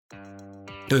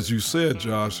as you said,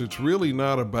 Josh, it's really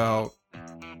not about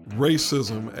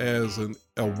racism as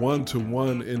a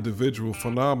one-to-one individual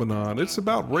phenomenon. It's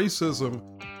about racism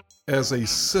as a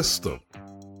system.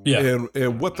 Yeah.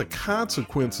 And what the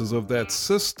consequences of that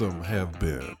system have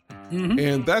been. Mm-hmm.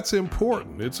 And that's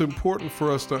important. It's important for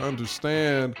us to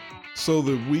understand so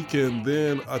that we can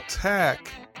then attack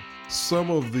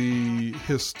some of the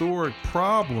historic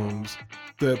problems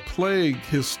that plague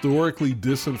historically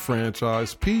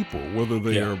disenfranchised people, whether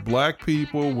they are Black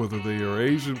people, whether they are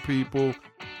Asian people,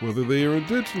 whether they are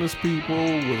indigenous people,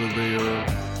 whether they are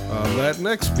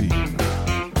Latinx people.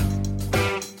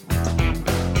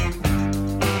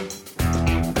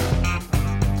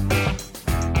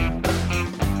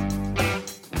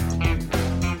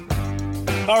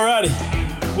 Alrighty,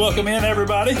 welcome in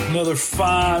everybody. Another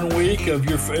fine week of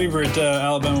your favorite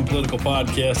Alabama political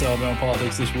podcast, Alabama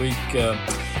Politics This Week.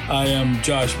 I am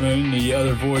Josh Moon. The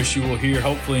other voice you will hear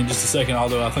hopefully in just a second,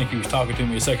 although I think he was talking to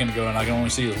me a second ago and I can only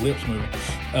see his lips moving.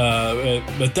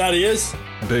 But that is...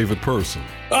 David Person.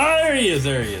 Oh, there he is.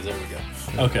 There we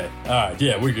go. Okay. All right.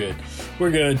 Yeah, we're good.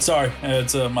 We're good. Sorry,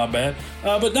 it's my bad.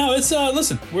 But no, it's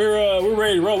listen. We're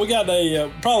ready to roll. We got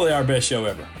probably our best show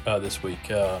ever this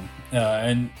week.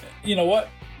 And you know what?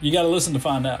 You got to listen to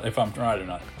find out if I'm right or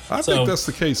not. I think that's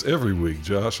the case every week,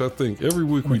 Josh. I think every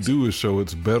week we do a show,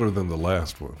 it's better than the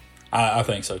last one. I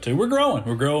think so too. We're growing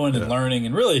and learning,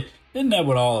 and really, isn't that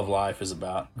what all of life is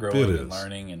about? Growing and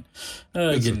learning and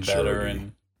getting better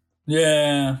and.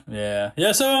 Yeah.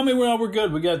 So I mean, we're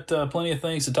good. We got plenty of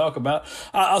things to talk about.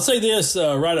 I'll say this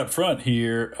right up front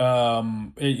here.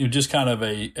 It's just kind of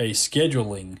a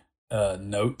scheduling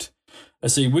note.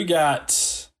 Let's see. We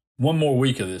got one more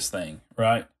week of this thing,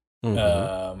 right?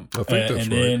 Mm-hmm. I think that's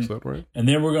right. Is that right? And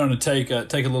then we're going to take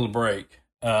a little break,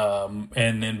 and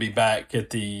then be back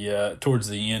at the towards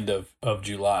the end of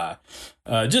July.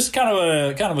 Just kind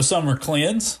of a summer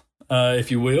cleanse, if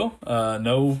you will.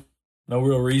 No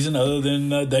real reason other than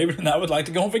David and I would like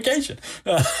to go on vacation.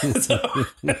 So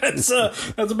that's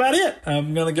about it.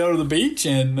 I'm going to go to the beach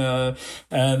and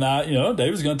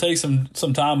David's going to take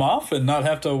some time off and not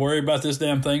have to worry about this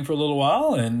damn thing for a little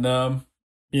while. And,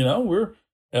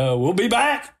 we'll be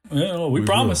back. We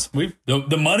promise.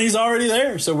 The money's already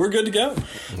there, so we're good to go.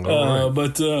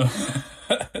 Right.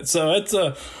 So it's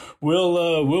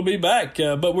We'll be back,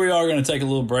 but we are going to take a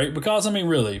little break because, I mean,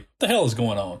 really, what the hell is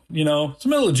going on? It's the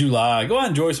middle of July. Go out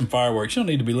and enjoy some fireworks. You don't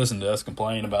need to be listening to us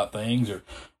complain about things or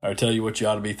tell you what you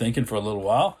ought to be thinking for a little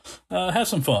while. Have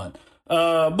some fun.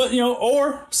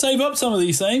 Or save up some of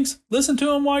these things. Listen to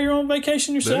them while you're on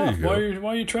vacation yourself,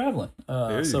 while you're traveling.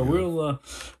 We'll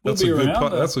be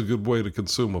around. That's a good way to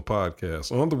consume a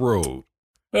podcast on the road.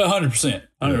 100%.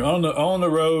 On the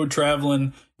road,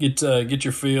 traveling, get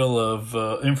your feel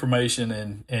of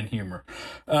information and humor.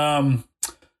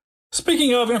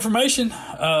 Speaking of information,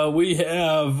 we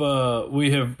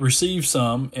have received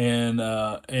some in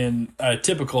a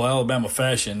typical Alabama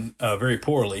fashion, very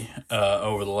poorly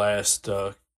over the last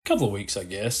couple of weeks, I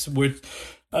guess,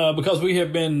 because we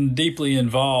have been deeply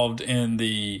involved in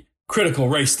the critical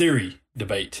race theory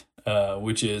debate,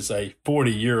 which is a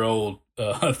 40-year-old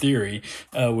theory,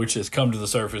 which has come to the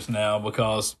surface now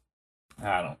because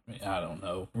I don't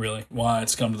know really why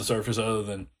it's come to the surface other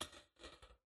than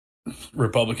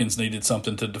Republicans needed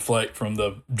something to deflect from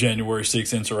the January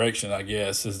 6th insurrection, I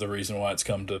guess, is the reason why it's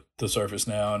come to the surface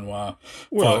now and why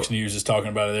Fox News is talking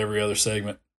about it every other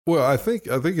segment. Well, I think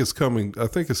it's coming. I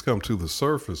think it's come to the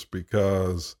surface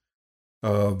because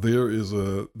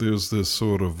there's this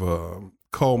sort of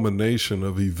culmination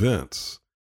of events.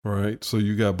 Right. So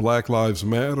you got Black Lives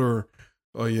Matter,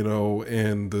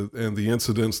 and the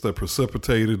incidents that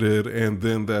precipitated it and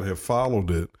then that have followed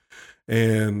it.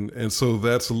 And so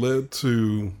that's led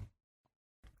to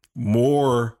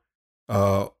more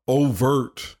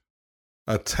overt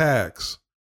attacks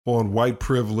on white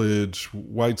privilege,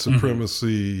 white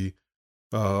supremacy,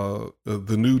 the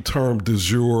new term du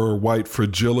jour, white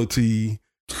fragility.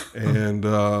 And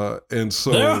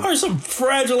so there are some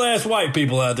fragile ass white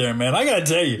people out there, man. I gotta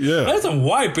tell you, there's some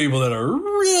white people that are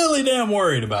really damn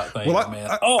worried about things,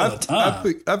 all the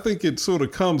time. I think it sort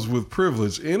of comes with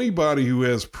privilege. Anybody who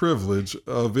has privilege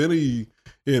in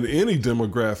any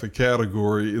demographic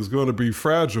category is going to be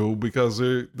fragile because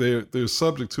they're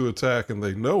subject to attack and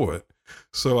they know it.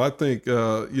 So I think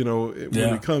when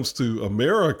it comes to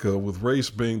America, with race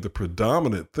being the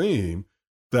predominant theme,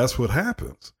 that's what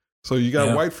happens. So you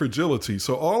got white fragility.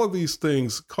 So all of these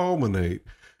things culminate.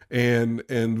 And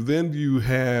then you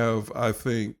have, I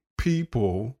think,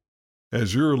 people,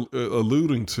 as you're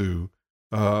alluding to,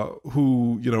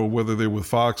 who, whether they're with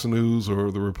Fox News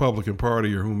or the Republican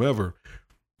Party or whomever,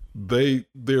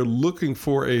 they're looking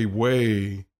for a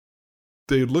way.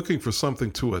 They're looking for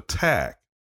something to attack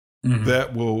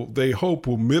that they hope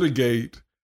will mitigate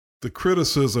the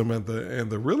criticism and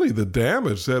the really the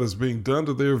damage that is being done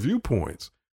to their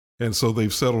viewpoints. And so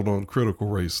they've settled on critical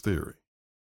race theory,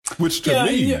 which to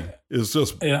me is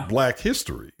just black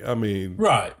history. I mean,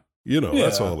 right.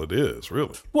 That's all it is,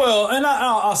 really. Well, and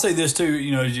I'll say this too.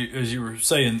 As you were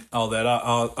saying all that,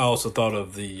 I also thought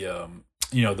of the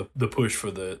the push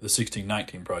for the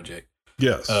 1619 Project.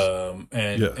 Yes.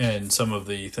 And some of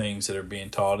the things that are being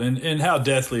taught, and how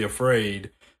deathly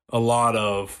afraid a lot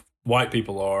of white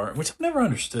people are, which I've never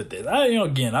understood that. I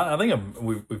think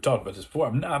we've talked about this before.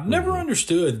 I've never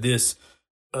understood this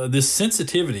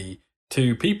sensitivity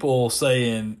to people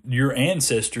saying your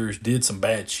ancestors did some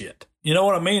bad shit. You know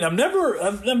what I mean? I've never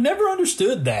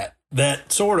understood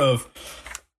that sort of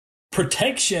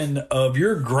protection of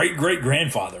your great great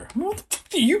grandfather. What the fuck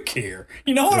do you care?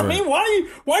 You know what I mean? Why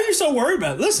are you so worried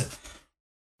about it? Listen,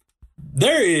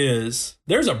 there's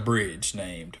a bridge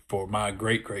named for my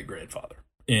great great grandfather,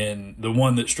 in the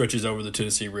one that stretches over the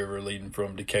Tennessee River, leading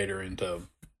from Decatur into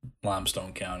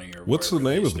Limestone County. Or what's the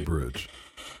name of the bridge?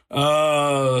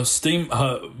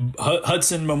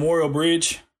 Hudson Memorial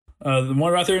Bridge. The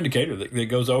one right there in Decatur that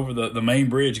goes over the main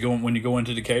bridge when you go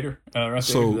into Decatur. Right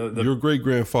so there. Your great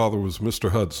grandfather was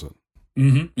Mr. Hudson.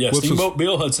 Mm-hmm. Yeah, Steamboat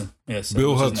Bill Hudson. Yes,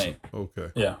 Bill Hudson. Okay.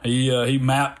 Yeah, he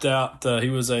mapped out. He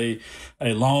was a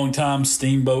longtime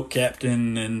steamboat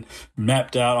captain and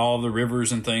mapped out all the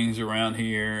rivers and things around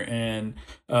here, and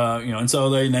and so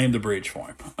they named the bridge for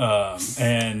him.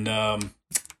 And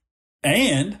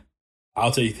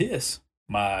I'll tell you this.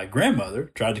 My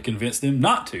grandmother tried to convince them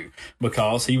not to,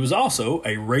 because he was also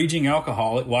a raging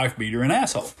alcoholic, wife beater, and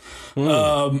asshole.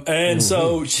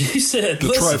 So she said, the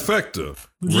trifecta: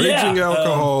 raging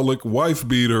alcoholic, wife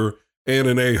beater, and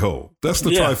an a-hole. That's the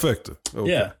trifecta. Okay.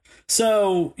 Yeah.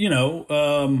 So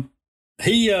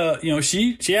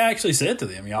she actually said to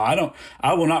them,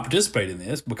 I will not participate in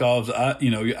this, because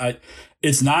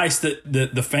it's nice that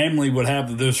the family would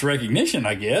have this recognition,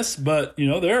 I guess, but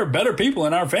there are better people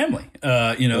in our family,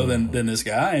 than this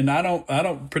guy, and I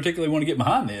don't particularly want to get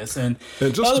behind this. And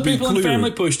just other people in the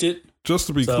family pushed it. Just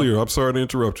to be clear, I'm sorry to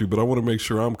interrupt you, but I want to make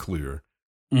sure I'm clear.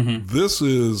 Mm-hmm. This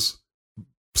is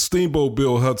Steamboat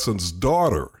Bill Hudson's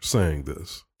daughter saying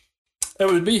this. It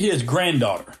would be his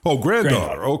granddaughter. Oh,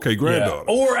 granddaughter. Okay,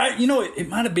 granddaughter. Yeah. Or it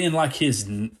might have been like his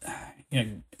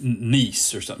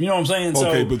niece or something. You know what I'm saying?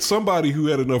 Okay, but somebody who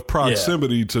had enough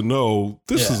proximity to know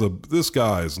this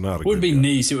guy is not a good guy. It would be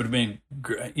niece. It would have been,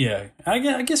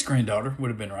 I guess granddaughter would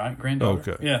have been right.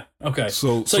 Granddaughter. Okay. Yeah. Okay.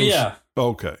 So yeah.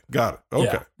 Okay. Got it.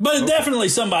 Okay. Yeah. But definitely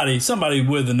somebody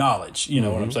with the knowledge. You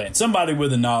know what I'm saying? Somebody with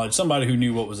the knowledge. Somebody who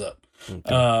knew what was up.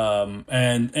 Okay.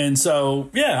 And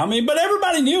so, but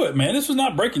everybody knew it, man. This was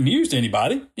not breaking news to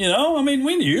anybody,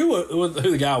 we knew who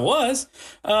the guy was.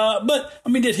 But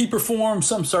did he perform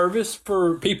some service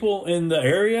for people in the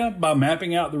area by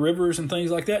mapping out the rivers and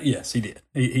things like that? Yes, he did.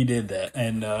 He did that.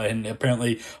 And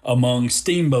apparently among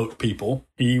steamboat people,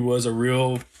 he was a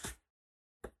real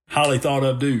highly thought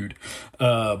of dude.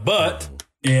 But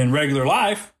in regular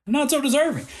life, not so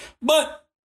deserving. But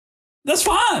that's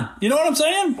fine. You know what I'm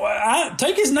saying?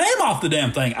 Take his name off the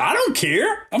damn thing. I don't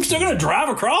care. I'm still going to drive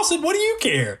across it. What do you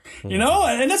care?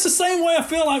 And that's the same way I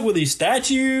feel like with these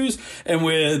statues and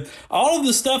with all of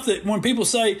the stuff that when people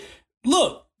say,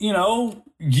 look,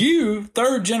 you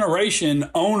third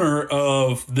generation owner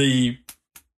of the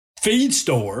feed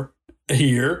store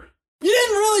here, you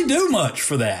didn't really do much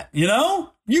for that. You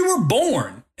were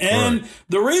born. And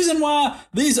the reason why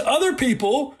these other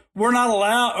people were not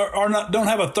allowed or don't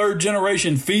have a third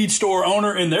generation feed store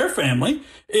owner in their family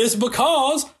is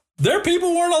because their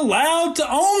people weren't allowed to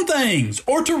own things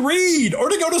or to read or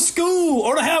to go to school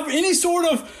or to have any sort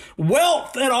of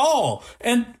wealth at all.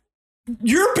 And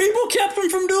your people kept them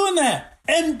from doing that.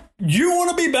 And you want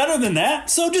to be better than that,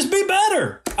 so just be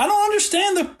better. I don't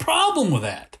understand the problem with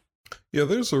that. Yeah,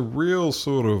 there's a real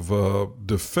sort of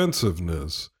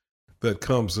defensiveness that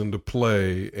comes into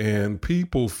play, and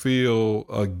people feel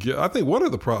I think one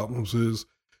of the problems is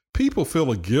people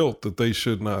feel a guilt that they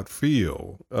should not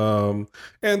feel.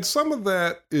 And some of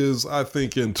that is, I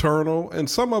think, internal, and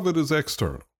some of it is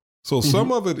external. So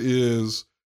some of it is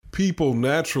people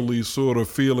naturally sort of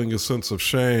feeling a sense of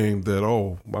shame that,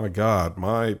 oh my God,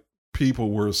 my people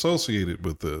were associated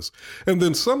with this. And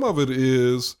then some of it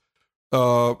is,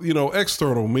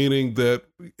 external, meaning that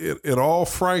in all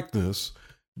frankness,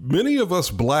 many of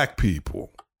us black people,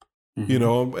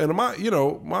 and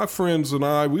my friends and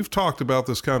I, we've talked about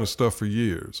this kind of stuff for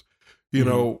years.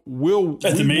 We'll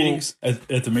at the meetings.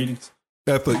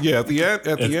 At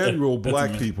the annual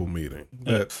Black people meeting.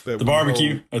 The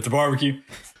barbecue. At the barbecue.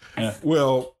 Yeah.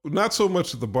 Well, not so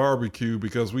much at the barbecue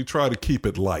because we try to keep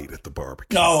it light at the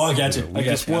barbecue. No, I got you. We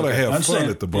just want to have fun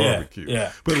at the barbecue.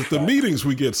 Yeah. But at the meetings,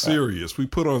 we get serious. We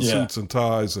put on suits and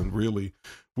ties and really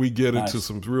we get into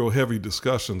some real heavy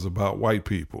discussions about white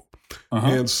people.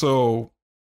 And so,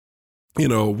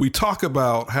 we talk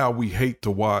about how we hate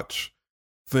to watch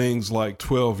things like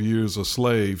 12 Years a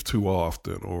Slave too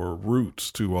often or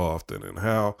Roots too often and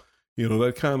how,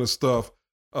 that kind of stuff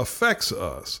affects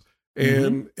us.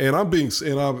 And I'm being,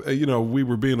 we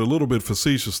were being a little bit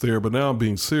facetious there, but now I'm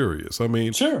being serious. I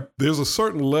mean, sure. There's a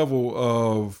certain level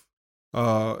of,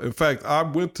 in fact, I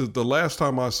went to the last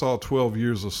time I saw 12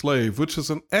 Years a Slave, which is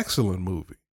an excellent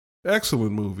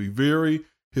movie, very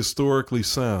historically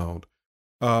sound.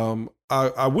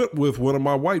 I went with one of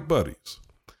my white buddies.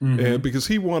 And because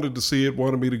he wanted to see it,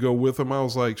 wanted me to go with him, I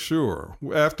was like, sure.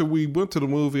 After we went to the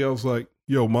movie, I was like,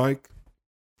 yo, Mike,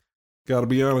 got to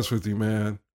be honest with you,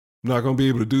 man. I'm not going to be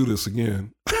able to do this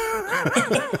again.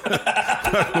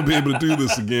 Not going to be able to do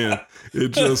this again.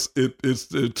 It's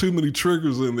too many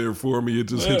triggers in there for me. It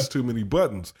just hits too many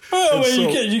buttons. Well,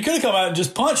 you could have come out and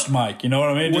just punched Mike, you know what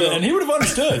I mean? Well, and he would have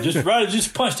understood.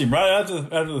 Just punched him right after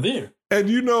the theater. And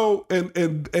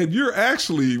and you're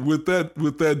actually with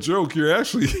that joke, you're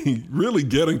actually really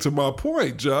getting to my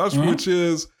point, Josh, which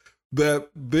is that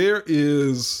there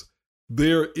is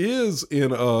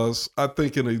in us, I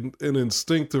think, an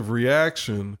instinctive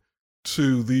reaction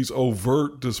to these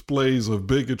overt displays of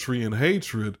bigotry and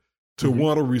hatred to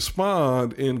want to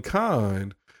respond in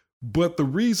kind. But the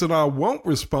reason I won't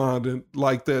respond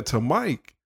like that to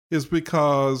Mike is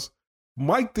because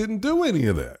Mike didn't do any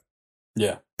of that.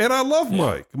 Yeah. And I love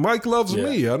Mike. Mike loves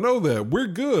me. I know that. We're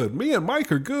good. Me and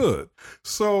Mike are good.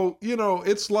 So,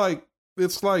 it's like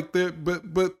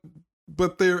that,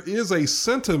 but there is a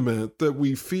sentiment that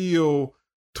we feel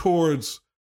towards,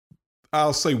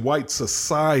 I'll say, white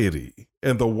society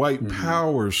and the white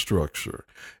power structure.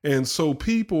 And so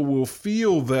people will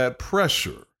feel that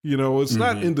pressure. It's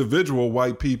not individual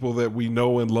white people that we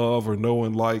know and love or know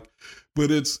and like, but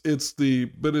it's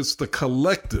the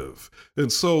collective.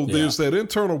 And so there's that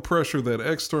internal pressure, that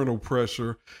external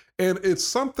pressure. And it's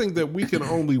something that we can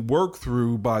only work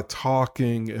through by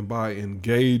talking and by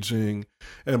engaging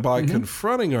and by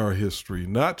confronting our history,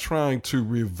 not trying to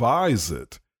revise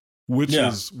it, which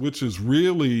is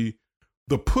really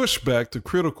the pushback to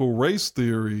critical race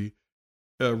theory.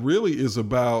 Really is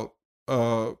about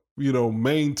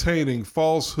maintaining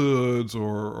falsehoods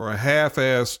or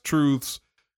half-assed truths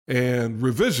and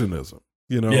revisionism.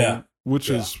 Which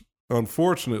has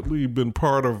unfortunately been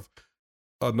part of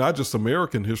not just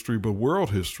American history, but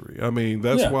world history. I mean,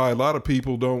 that's why a lot of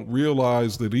people don't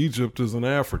realize that Egypt is in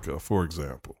Africa, for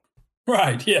example.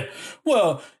 Right. Yeah.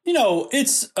 Well,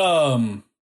 it's, and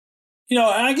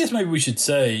I guess maybe we should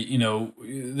say,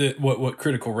 that what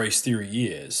critical race theory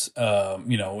is,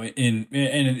 and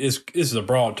this is a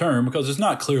broad term because it's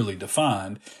not clearly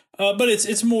defined, but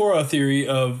it's more a theory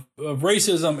of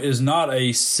racism is not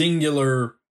a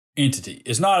singular entity.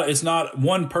 It's not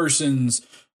one person's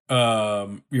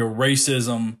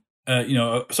racism,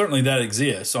 certainly that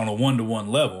exists on a one-to-one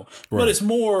level, but it's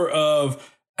more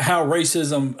of how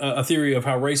racism, a theory of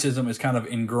how racism is kind of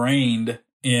ingrained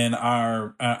in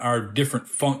our different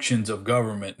functions of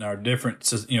government and our different,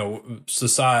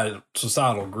 societal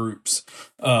groups.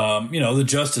 The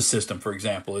justice system, for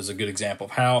example, is a good example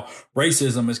of how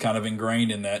racism is kind of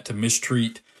ingrained in that to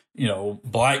mistreat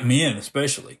black men,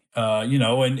 especially,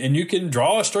 and you can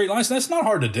draw a straight line. So that's not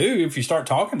hard to do if you start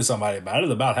talking to somebody about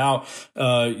it, about how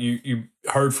you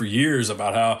heard for years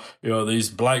about how, these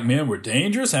black men were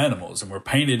dangerous animals and were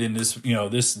painted in this,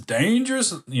 this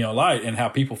dangerous, light, and how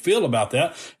people feel about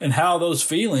that and how those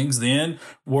feelings then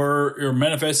were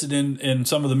manifested in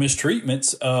some of the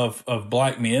mistreatments of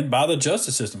black men by the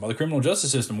justice system, by the criminal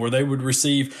justice system, where they would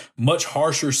receive much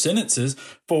harsher sentences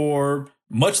for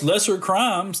much lesser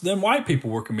crimes than white people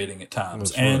were committing at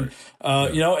times. And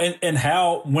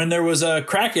how when there was a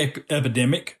crack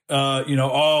epidemic,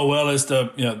 it's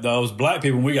those black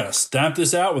people, we got to stamp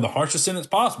this out with the harshest sentence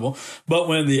possible. But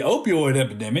when the opioid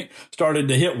epidemic started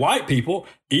to hit white people,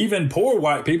 even poor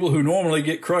white people who normally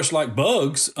get crushed like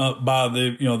bugs by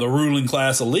the ruling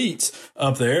class elites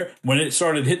up there, when it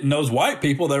started hitting those white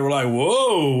people, they were like,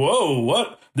 whoa,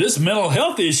 what? This mental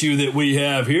health issue that we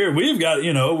have here, we've got,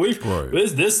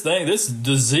 this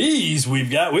disease we've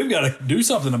got to do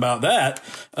something about that.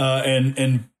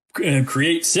 And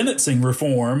create sentencing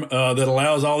reform that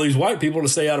allows all these white people to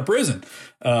stay out of prison,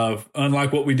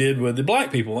 unlike what we did with the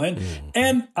black people.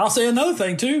 And I'll say another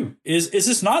thing too is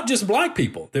it's not just black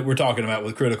people that we're talking about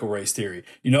with critical race theory.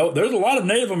 There's a lot of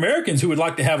Native Americans who would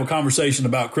like to have a conversation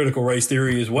about critical race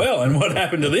theory as well and what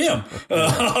happened to them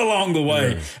along the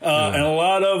way, and a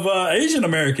lot of Asian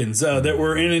Americans that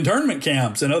were in internment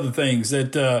camps and other things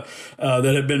that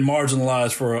have been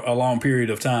marginalized for a long period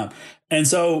of time. And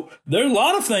so there are a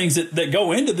lot of things that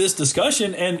go into this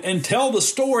discussion and tell the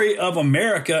story of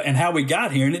America and how we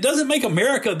got here. And it doesn't make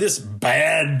America this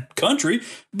bad country,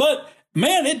 but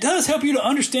man, it does help you to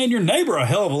understand your neighbor a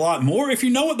hell of a lot more if you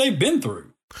know what they've been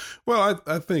through. Well,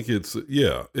 I think it does.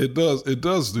 It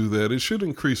does do that. It should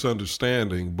increase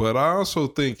understanding, but I also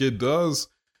think it does,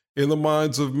 in the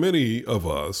minds of many of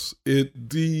us, it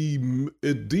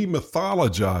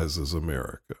demythologizes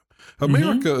America.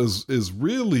 America is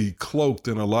really cloaked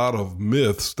in a lot of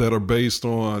myths that are based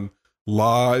on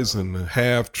lies and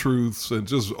half-truths and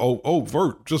just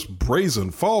overt, just brazen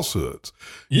falsehoods.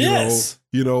 Yes.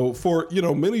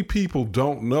 Many people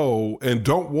don't know and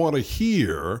don't want to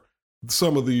hear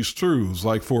some of these truths.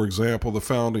 Like, for example, the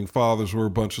founding fathers were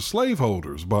a bunch of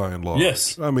slaveholders by and large.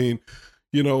 Yes. I mean,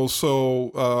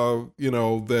 that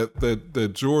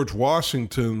George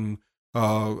Washington,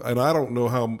 and I don't know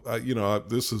how,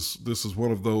 this is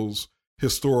one of those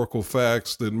historical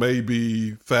facts that may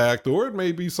be fact or it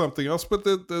may be something else, but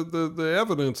the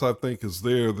evidence, I think, is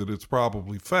there that it's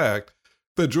probably fact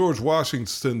that George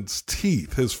Washington's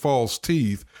teeth, his false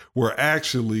teeth, were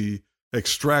actually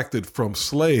extracted from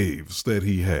slaves that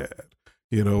he had.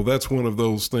 That's one of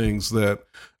those things that,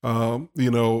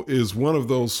 is one of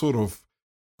those sort of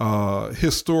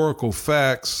historical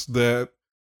facts that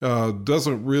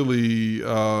doesn't really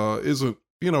isn't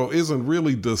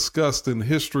really discussed in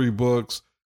history books,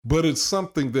 but it's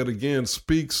something that again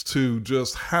speaks to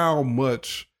just how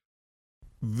much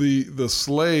the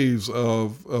slaves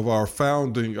of our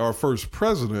first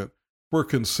president were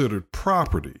considered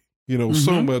property.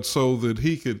 So much so that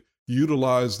he could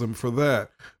utilize them for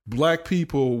that. Black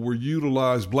women were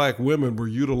utilized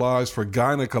for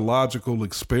gynecological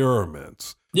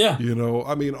experiments. Yeah.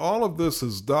 All of this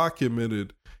is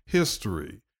documented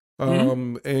history.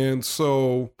 And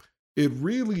so it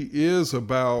really is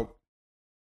about,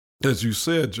 as you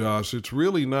said, Josh, it's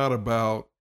really not about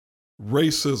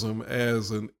racism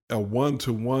as a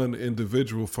one-to-one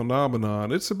individual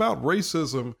phenomenon. It's about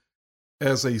racism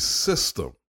as a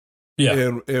system.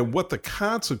 Yeah. And what the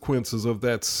consequences of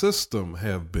that system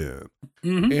have been.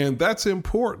 And that's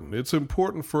important. It's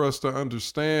important for us to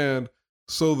understand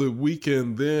so that we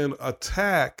can then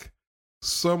attack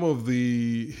some of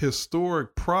the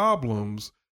historic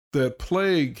problems that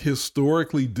plague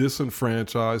historically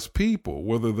disenfranchised people,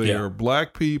 whether they are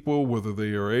Black people, whether they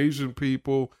are Asian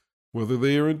people, whether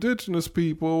they are indigenous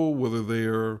people, whether they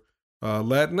are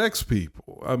Latinx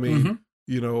people. I mean,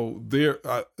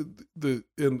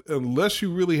 unless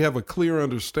you really have a clear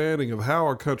understanding of how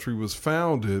our country was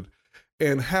founded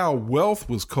and how wealth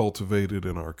was cultivated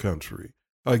in our country,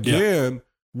 again,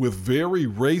 with very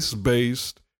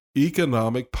race-based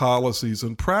economic policies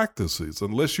and practices.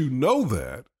 Unless you know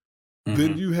that,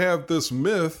 then you have this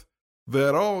myth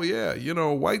that,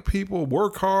 white people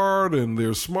work hard and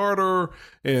they're smarter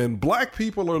and Black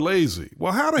people are lazy.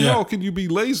 Well, how the hell can you be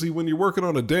lazy when you're working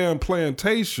on a damn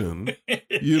plantation,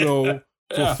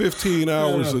 for 15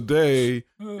 hours a day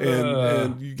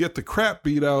and you get the crap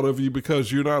beat out of you because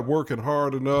you're not working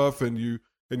hard enough and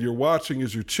you're watching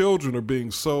as your children are being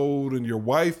sold and your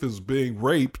wife is being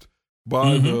raped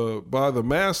by the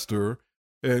master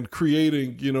and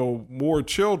creating, more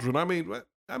children. I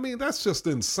mean, that's just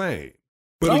insane.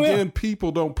 But again,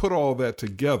 people don't put all that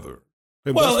together.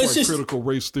 And that's why critical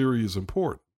race theory is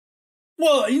important.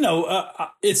 Well,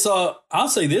 it's I'll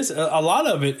say this, a lot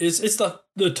of it is it's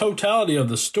the totality of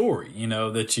the story,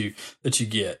 that you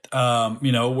get,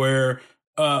 where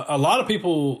a lot of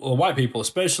people, white people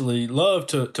especially, love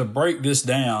to break this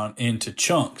down into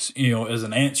chunks, as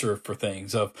an answer for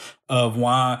things of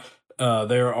why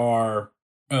there are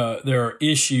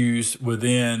issues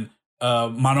within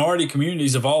minority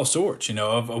communities of all sorts,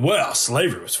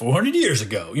 slavery was 400 years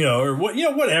ago, or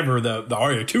whatever the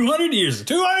argument, 200 years,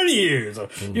 or,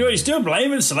 you're still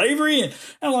blaming slavery. And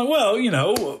I'm like, well,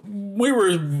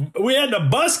 we had to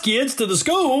bus kids to the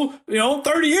school,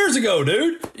 30 years ago,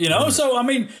 dude, so, I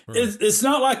mean, it's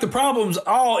not like the problems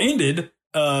all ended,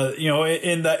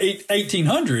 in the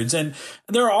 1800s. And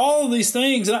there are all these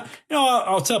things. And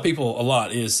I'll tell people a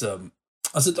lot is, I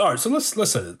said, all right, so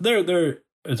let's say this. There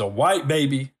is a white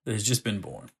baby that has just been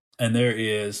born, and there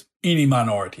is any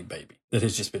minority baby that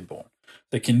has just been born.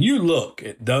 So can you look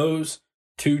at those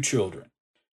two children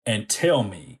and tell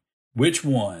me which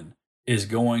one is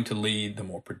going to lead the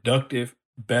more productive,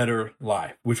 better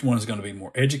life? Which one is going to be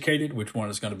more educated? Which one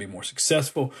is going to be more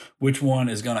successful? Which one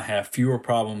is going to have fewer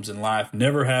problems in life?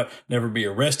 Never be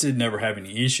arrested, never have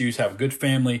any issues, have a good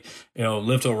family,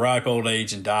 live to a ripe old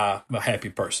age and die a happy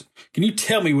person. Can you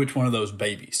tell me which one of those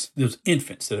babies, those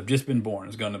infants that have just been born,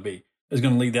 is going to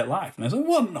lead that life? And I said,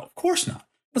 well, no, of course not.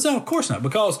 I said, of course not,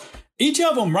 because each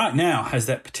of them right now has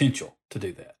that potential to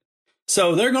do that.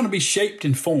 So they're going to be shaped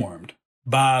and formed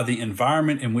by the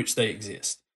environment in which they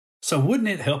exist. So wouldn't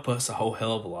it help us a whole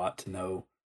hell of a lot to know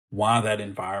why that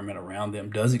environment around them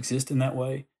does exist in that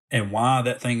way, and why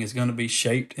that thing is going to be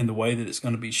shaped in the way that it's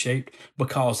going to be shaped?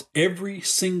 Because every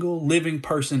single living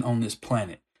person on this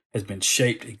planet has been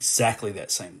shaped exactly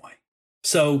that same way.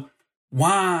 So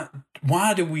why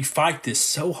do we fight this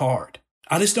so hard?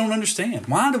 I just don't understand.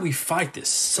 Why do we fight this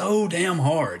so damn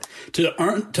hard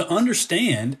to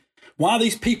understand why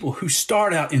these people who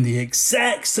start out in the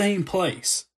exact same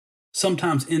place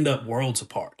sometimes end up worlds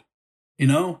apart?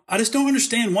 I just don't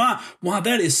understand why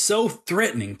that is so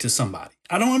threatening to somebody.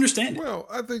 I don't understand it. Well,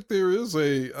 I think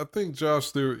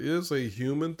Josh, there is a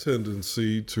human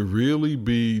tendency to really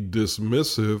be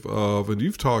dismissive of, and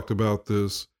you've talked about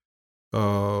this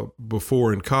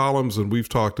before in columns, and we've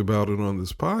talked about it on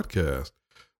this podcast.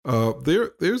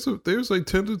 There's a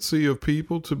tendency of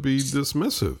people to be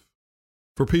dismissive,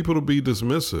 for people to be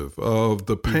dismissive of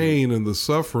the pain and the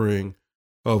suffering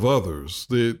of others.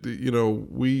 We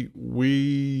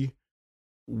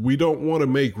don't want to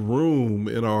make room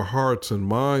in our hearts and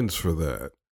minds for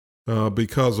that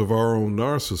because of our own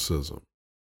narcissism.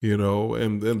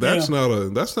 And that's not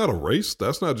a race.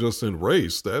 That's not just in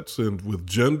race. That's with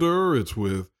gender. It's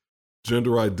with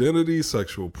gender identity,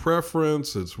 sexual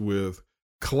preference. It's with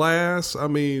class. I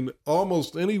mean,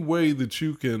 almost any way that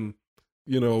you can,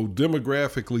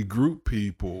 demographically group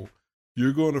people,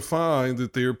 you're going to find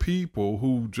that there are people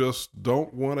who just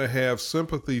don't want to have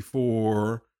sympathy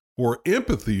for or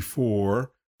empathy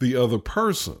for the other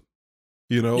person.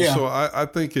 So I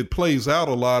think it plays out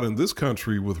a lot in this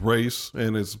country with race,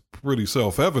 and it's pretty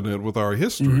self-evident with our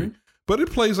history, but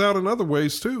it plays out in other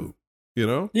ways too.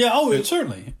 Yeah. Oh,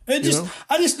 certainly.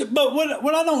 But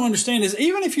what I don't understand is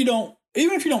even if you don't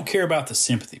care about the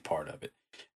sympathy part of it,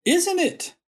 isn't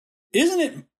it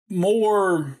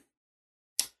more?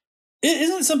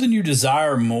 Isn't it something you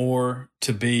desire more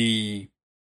to be,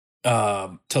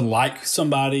 to like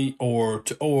somebody, or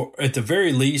at the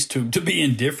very least to be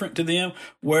indifferent to them,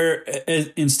 where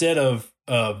instead of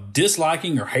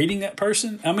disliking or hating that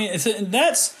person? I mean,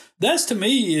 that's to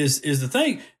me is the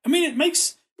thing. I mean,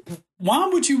 why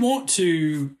would you want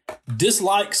to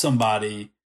dislike somebody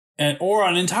or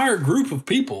an entire group of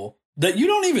people that you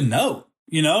don't even know,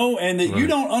 and that you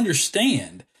don't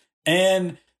understand?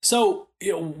 And so,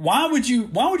 why would you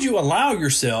allow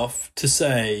yourself to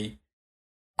say,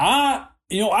 I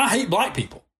hate black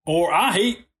people, or I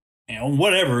hate,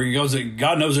 whatever?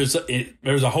 God knows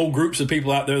there's a whole groups of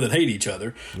people out there that hate each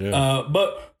other. Yeah.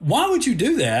 But why would you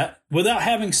do that without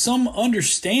having some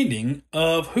understanding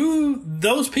of who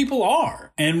those people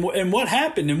are and what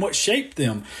happened and what shaped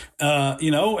them,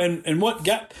 and what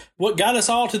got us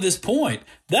all to this point?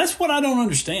 That's what I don't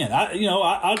understand. I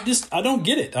don't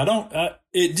get it.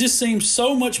 It just seems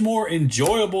so much more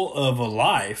enjoyable of a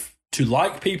life to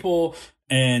like people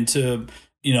and to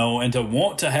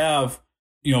want to have,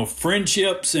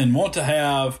 friendships and want to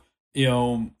have,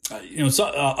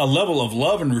 a level of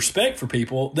love and respect for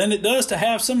people than it does to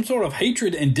have some sort of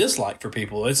hatred and dislike for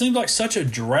people. It seems like such a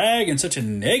drag and such a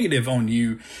negative on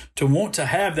you to want to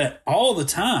have that all the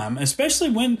time, especially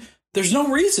when there's no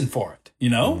reason for it,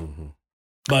 Mm-hmm.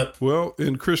 But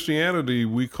in Christianity,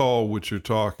 we call what you're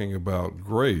talking about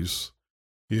grace.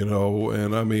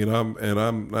 And I mean,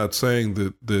 I'm not saying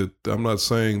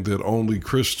that only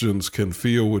Christians can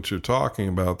feel what you're talking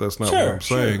about. That's not what I'm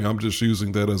saying. I'm just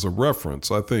using that as a reference.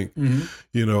 I think,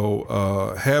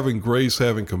 having grace,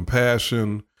 having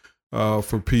compassion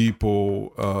for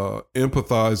people,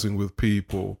 empathizing with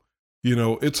people,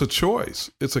 it's a choice.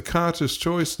 It's a conscious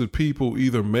choice that people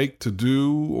either make to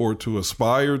do or to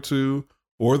aspire to,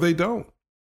 or they don't.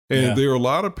 And there are a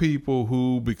lot of people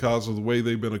who, because of the way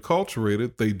they've been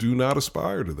acculturated, they do not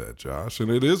aspire to that, Josh.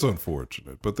 And it is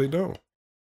unfortunate, but they don't.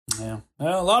 Yeah.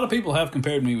 Well, a lot of people have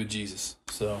compared me with Jesus.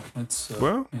 So it's, that's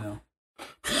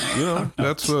you went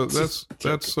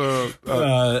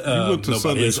to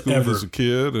Sunday school as a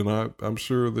kid, and I'm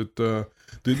sure that,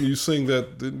 didn't you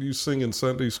sing in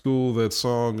Sunday school that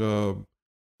song,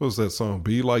 what was that song?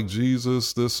 Be Like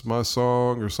Jesus, This My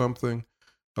Song, or something?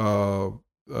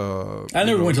 I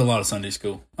never went to a lot of Sunday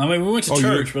school. I mean, we went to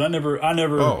church, but I never.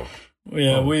 Oh.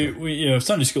 Yeah, we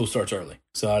Sunday school starts early,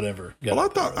 so I never got.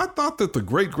 Well, I thought that the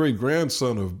great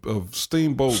grandson of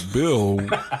Steamboat Bill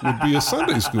would be a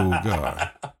Sunday school guy.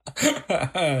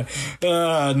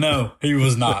 No, he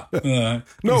was not. No,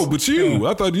 but you.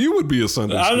 I thought you would be a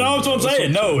Sunday school. I know that's what I'm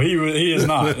saying. No, he is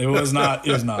not. It was not.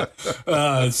 Is not.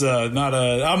 It's not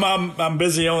a. I'm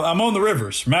busy on. I'm on the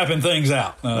rivers mapping things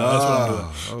out. That's what I'm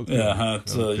doing. Okay. Yeah,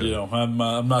 it's, okay.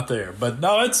 I'm not there. But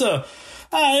no, it's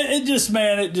it just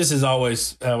has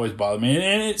always bothered me,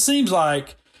 and it seems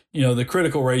like the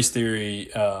critical race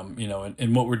theory,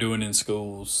 and what we're doing in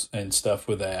schools and stuff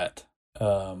with that.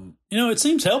 It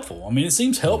seems helpful. I mean, it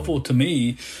seems helpful to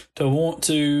me to want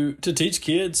to teach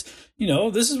kids,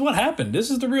 this is what happened. This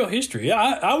is the real history.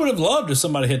 I would have loved if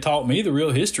somebody had taught me the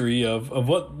real history of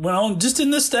what went on just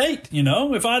in this state.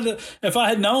 If I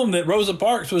had known that Rosa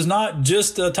Parks was not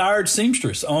just a tired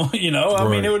seamstress, I mean,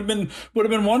 it would have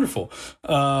been wonderful,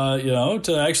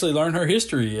 to actually learn her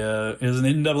history as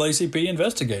an NAACP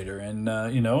investigator, and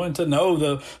and to know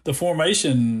the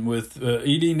formation with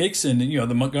E.D. Nixon, and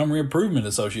the Montgomery Improvement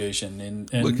Association,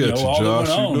 and look at you, all Josh.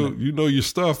 That went on. You know your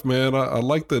stuff, man. I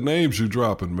like the names you're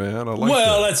dropping, man. I like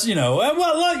that's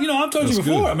I've told you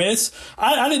before. Good. I mean,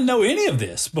 I didn't know any of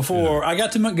this before I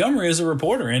got to Montgomery as a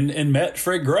reporter and met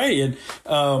Fred Gray, and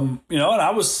and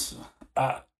I was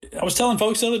telling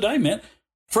folks the other day, man,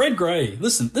 Fred Gray.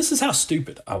 Listen, this is how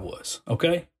stupid I was.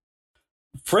 Okay,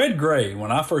 Fred Gray,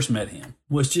 when I first met him,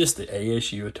 was just the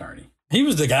ASU attorney. He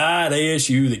was the guy at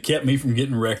ASU that kept me from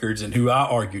getting records and who I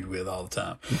argued with all the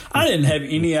time. I didn't have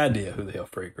any idea who the hell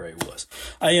Fred Gray was.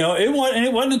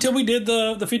 It wasn't until we did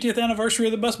the 50th anniversary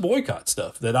of the bus boycott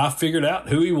stuff that I figured out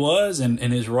who he was and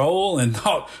his role, and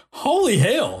thought, holy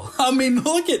hell. I mean,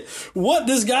 look at what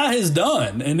this guy has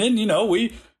done. And then,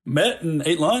 we met and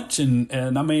ate lunch, and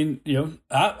I mean,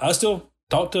 I still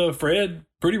talk to Fred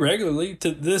pretty regularly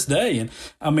to this day. And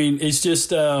I mean, it's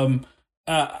just,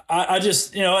 I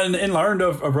just, and learned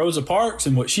of Rosa Parks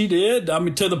and what she did. I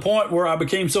mean, to the point where I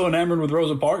became so enamored with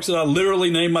Rosa Parks that I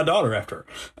literally named my daughter after her.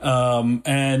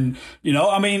 And,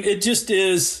 I mean, it just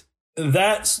is, and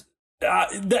that's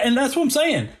what I'm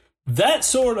saying. That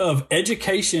sort of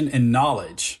education and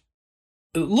knowledge,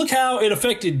 look how it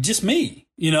affected just me,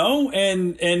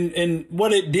 and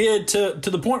what it did to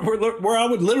the point where I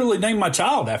would literally name my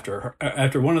child after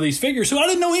one of these figures who I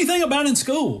didn't know anything about in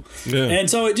school. Yeah. And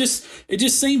so it just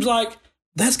seems like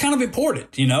that's kind of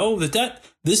important, that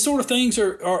this sort of things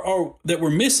are that we're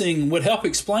missing would help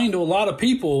explain to a lot of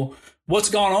people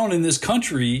what's gone on in this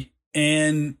country,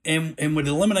 and would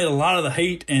eliminate a lot of the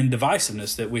hate and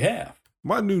divisiveness that we have.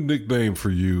 My new nickname for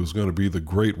you is going to be the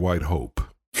Great White Hope.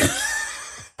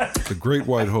 The Great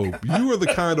White Hope. You are the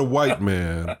kind of white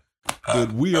man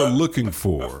that we are looking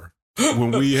for when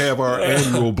we have our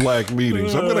annual black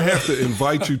meetings. I'm going to have to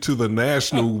invite you to the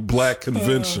National Black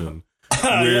Convention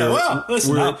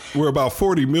where about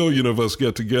 40 million of us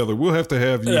get together. We'll have to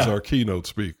have you as our keynote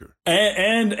speaker.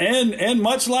 And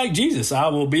much like Jesus, I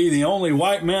will be the only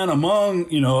white man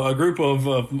among, a group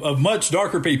of much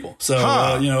darker people.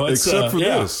 So, except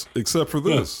for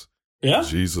this. Yeah.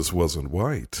 Jesus wasn't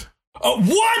white.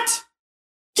 What?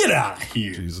 Get out of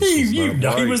here. He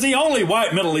was the only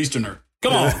white Middle Easterner.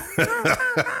 Come on.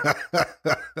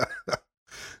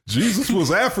 Jesus was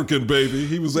African, baby.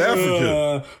 He was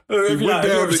African. He went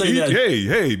down to Egypt.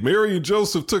 Hey, Mary and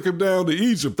Joseph took him down to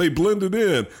Egypt. They blended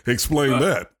in. Explain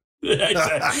that.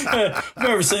 Exactly. Have you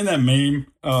ever seen that meme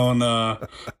on, I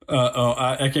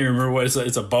can't remember what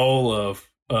it's a bowl of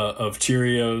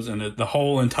Cheerios, and the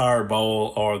whole entire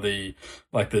bowl are the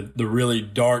really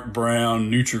dark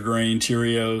brown Nutri-Grain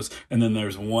Cheerios, and then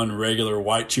there's one regular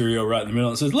white Cheerio right in the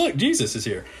middle. It says, "Look, Jesus is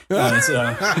here." I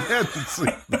hadn't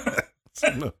seen that.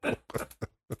 No.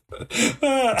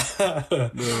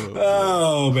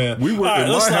 Oh man! In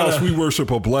my house, we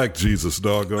worship a black Jesus.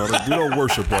 Doggone it, we don't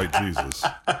worship white Jesus.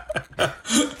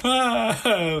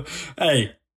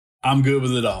 Hey. I'm good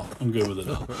with it all.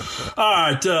 All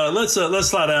right, let's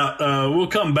slide out. We'll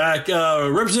come back.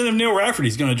 Representative Neil Rafferty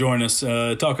is going to join us,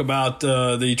 talk about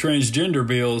the transgender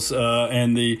bills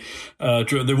and the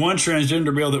one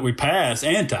transgender bill that we passed,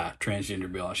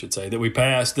 anti-transgender bill, I should say, that we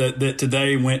passed that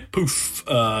today went poof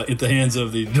at the hands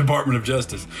of the Department of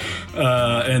Justice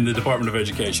and the Department of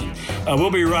Education. We'll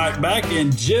be right back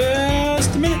in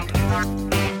just a minute.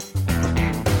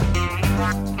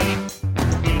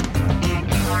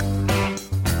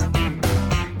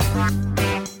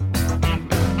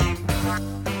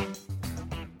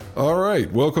 All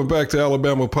right. Welcome back to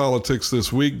Alabama Politics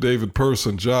This Week. David Pearce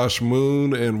and Josh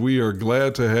Moon, and we are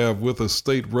glad to have with us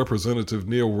State Representative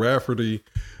Neil Rafferty.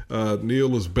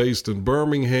 Neil is based in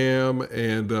Birmingham.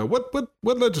 And what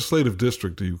legislative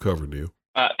district do you cover, Neil?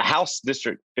 House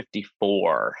District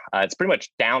 54. It's pretty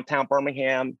much downtown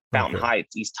Birmingham, Fountain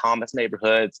Heights, East Thomas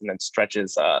neighborhoods, and then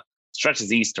stretches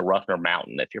east to Ruffner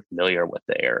Mountain, if you're familiar with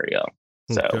the area.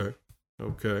 So,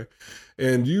 okay.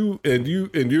 And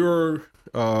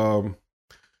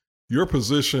your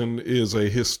position is a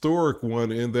historic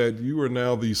one in that you are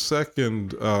now the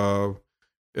second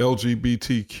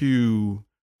LGBTQ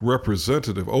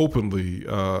representative, openly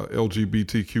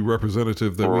LGBTQ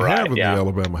representative that we have in the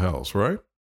Alabama House, right?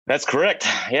 That's correct.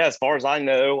 Yeah, as far as I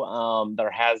know,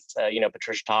 there has,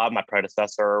 Patricia Todd, my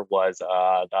predecessor, was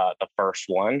the first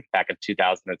one back in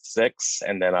 2006.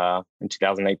 And then in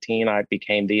 2018, I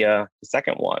became the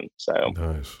second one. So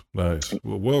Nice.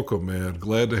 Well, welcome, man.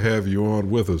 Glad to have you on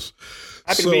with us.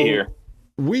 Happy to be here.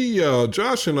 We,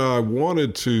 Josh and I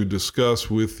wanted to discuss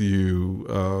with you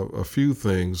a few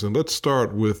things. And let's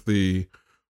start with the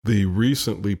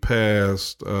recently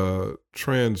passed the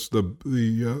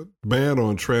ban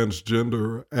on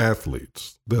transgender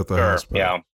athletes that the House passed.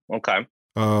 Yeah. Okay.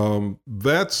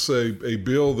 That's a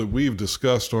bill that we've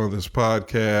discussed on this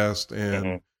podcast,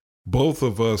 and both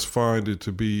of us find it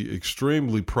to be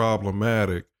extremely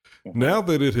problematic. Now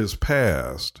that it has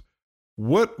passed,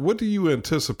 what do you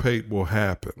anticipate will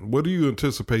happen? What do you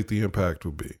anticipate the impact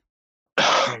will be?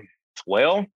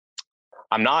 Well,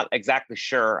 I'm not exactly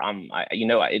sure. I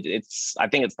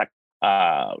think it's like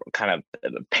kind of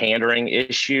a pandering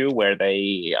issue where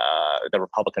the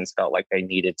Republicans felt like they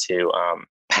needed to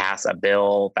pass a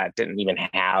bill that didn't even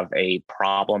have a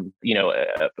problem,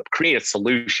 create a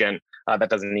solution that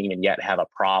doesn't even yet have a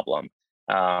problem.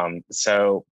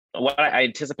 So what I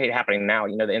anticipate happening now,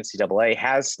 the NCAA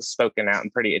has spoken out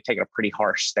and taken a pretty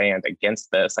harsh stand against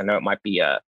this. I know it might be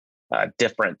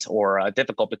different or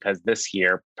difficult because this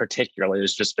year particularly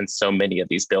there's just been so many of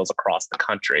these bills across the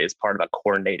country as part of a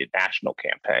coordinated national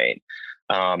campaign.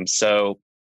 So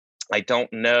I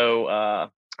don't know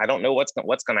what's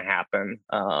going to happen.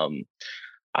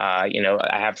 I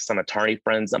have some attorney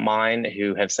friends of mine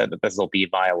who have said that this will be a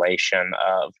violation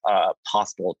of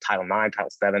possible Title IX,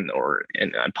 Title VII, or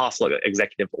possible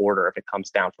executive order if it comes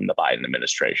down from the Biden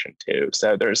administration too.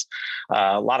 So there's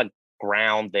a lot of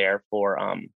ground there for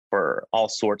all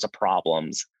sorts of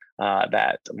problems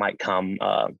that might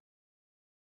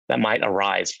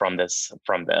arise from this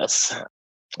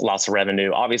loss of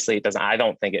revenue. Obviously, it doesn't. I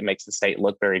don't think it makes the state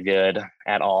look very good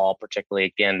at all. Particularly,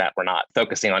 again, that we're not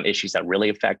focusing on issues that really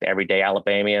affect everyday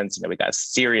Alabamians. We got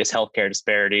serious healthcare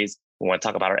disparities. We want to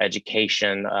talk about our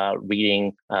education,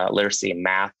 reading, literacy, and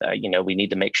math. We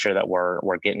need to make sure that we're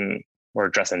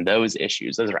addressing those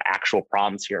issues. Those are actual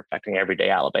problems here affecting everyday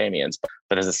Alabamians.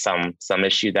 But this is some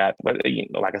issue that,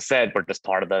 like I said, we're just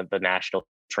part of the national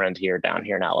trend down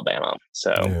here in Alabama.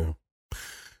 So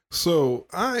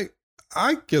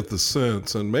I get the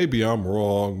sense, and maybe I'm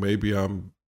wrong, maybe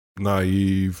I'm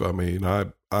naive. I mean, I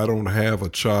don't have a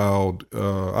child.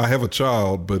 I have a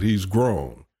child, but he's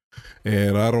grown.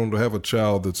 And I don't have a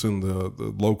child that's in the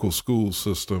local school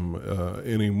system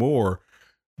anymore.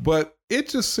 But it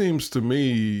just seems to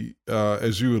me,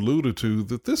 as you alluded to,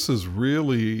 that this is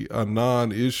really a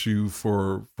non-issue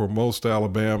for most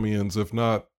Alabamians, if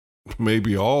not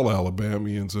maybe all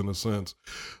Alabamians in a sense.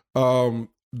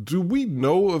 Do we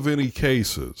know of any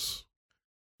cases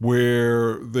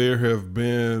where there have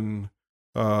been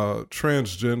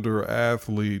transgender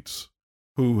athletes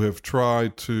who have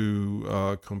tried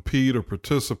to compete or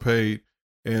participate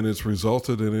and it's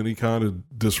resulted in any kind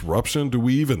of disruption? Do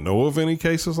we even know of any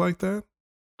cases like that?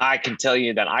 I can tell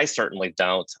you that I certainly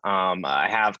don't. I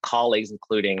have colleagues,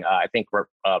 including I think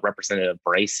Representative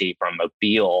Bracey from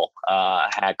Mobile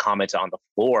had commented on the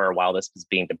floor while this was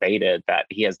being debated that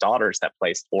he has daughters that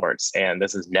play sports, and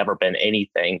this has never been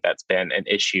anything that's been an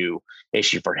issue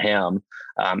for him.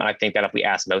 And I think that if we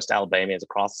ask most Alabamians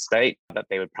across the state, that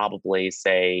they would probably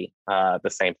say the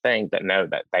same thing, that no,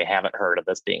 that they haven't heard of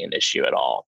this being an issue at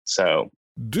all. So,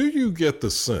 do you get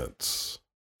the sense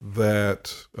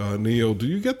that, Neil, do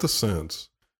you get the sense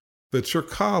that your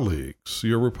colleagues,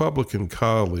 your Republican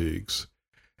colleagues,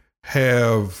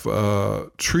 have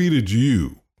treated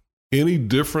you any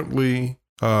differently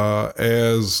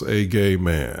as a gay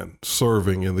man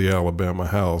serving in the Alabama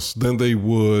House than they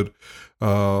would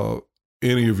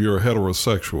any of your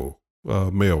heterosexual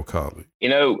male colleague?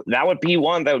 That would be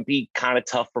one that would be kind of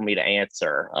tough for me to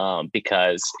answer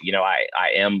because, I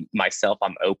am myself.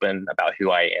 I'm open about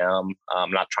who I am.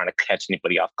 I'm not trying to catch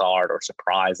anybody off guard or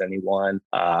surprise anyone.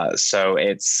 So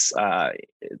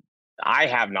I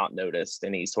have not noticed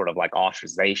any sort of like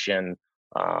ostracizing,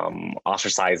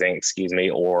 excuse me,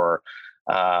 or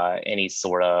any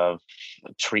sort of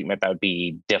treatment that would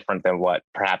be different than what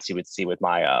perhaps you would see with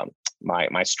my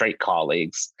my straight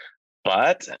colleagues.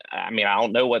 But I mean, I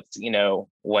don't know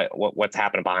what's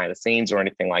happening behind the scenes or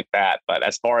anything like that. But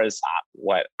as far as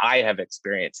what I have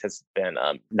experienced has been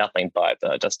nothing but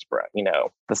just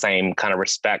the same kind of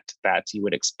respect that you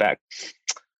would expect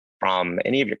from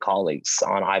any of your colleagues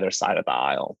on either side of the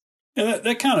aisle. Yeah,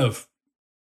 that kind of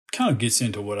gets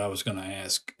into what I was going to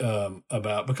ask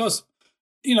about, because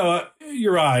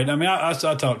you're right. I mean, I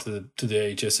talked to the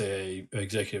HSAA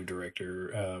executive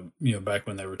director, back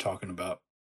when they were talking about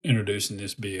introducing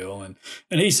this bill, and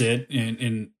he said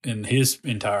in his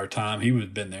entire time he was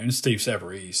been there, and Steve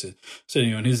Savarese said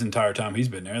in his entire time he's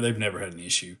been there, they've never had an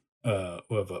issue of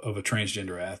a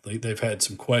transgender athlete. They've had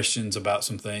some questions about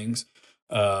some things,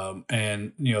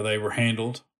 and they were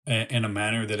handled in a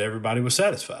manner that everybody was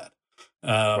satisfied.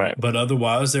 Right. But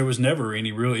otherwise, there was never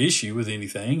any real issue with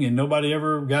anything, and nobody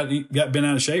ever got bent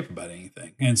out of shape about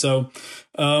anything. And so,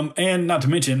 and not to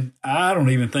mention, I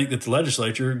don't even think that the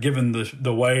legislature, given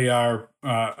the way our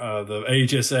the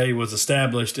AHSA was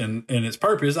established and its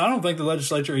purpose, I don't think the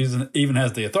legislature even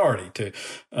has the authority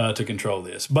to control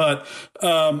this. But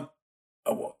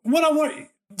what I want,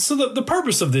 so the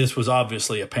purpose of this was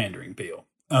obviously a pandering bill,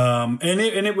 and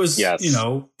it was, yes,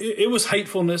 it was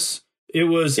hatefulness. It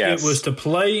was to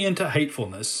play into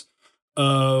hatefulness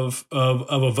of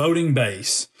a voting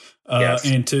base, yes,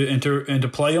 and to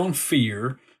play on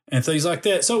fear and things like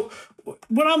that. So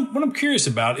what I'm curious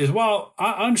about is, while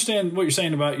I understand what you're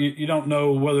saying about you don't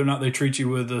know whether or not they treat you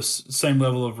with the same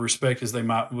level of respect as they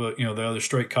might, the other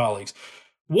straight colleagues.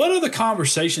 What are the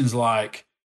conversations like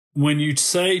when you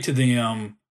say to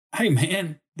them, "Hey,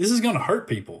 man, this is going to hurt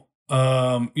people.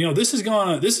 This is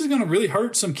gonna really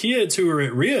hurt some kids who are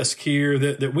at risk here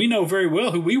that we know very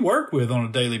well, who we work with on a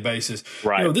daily basis.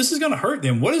 Right. This is going to hurt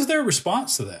them." What is their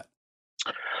response to that?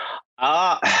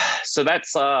 So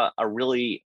that's a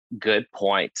really good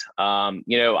point.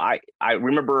 I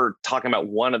remember talking about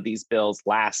one of these bills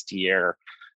last year,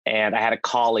 and I had a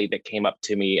colleague that came up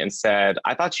to me and said,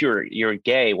 "I thought you're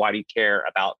gay. Why do you care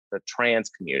about the trans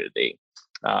community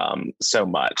so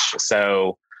much?"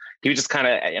 So he was just kind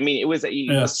of, he was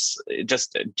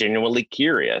just genuinely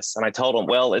curious. And I told him,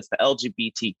 well, it's the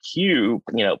LGBTQ,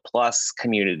 plus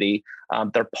community.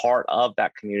 They're part of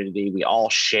that community. We all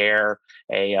share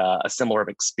a similar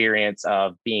experience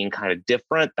of being kind of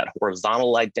different, that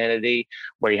horizontal identity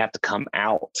where you have to come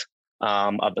out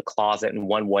of the closet in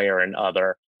one way or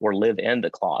another, or live in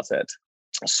the closet.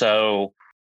 So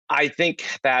I think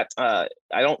that I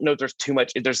don't know if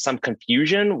there's some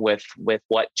confusion with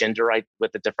what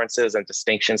with the differences and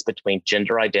distinctions between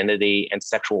gender identity and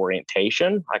sexual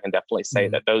orientation. I can definitely say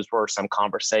that those were some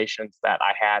conversations that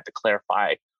I had to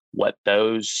clarify what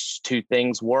those two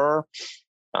things were.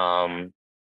 And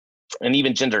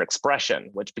even gender expression,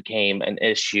 which became an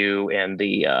issue in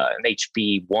the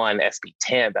HB 1, SB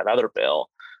 10, that other bill.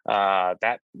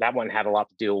 That one had a lot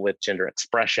to do with gender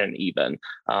expression even,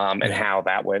 and how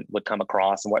that would come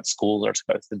across and what schools are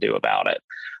supposed to do about it.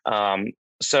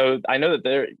 So I know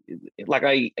that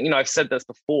I've said this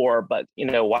before, but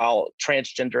while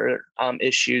transgender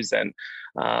issues and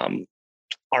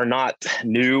are not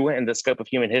new in the scope of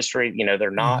human history, they're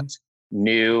not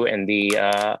new in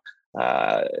the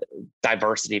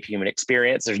diversity of human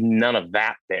experience. There's none of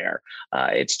that there.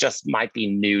 It's just might be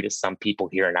new to some people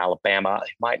here in Alabama.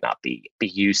 It might not be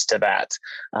used to that.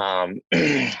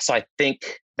 So I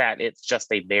think that it's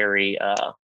just a very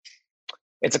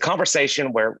it's a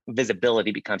conversation where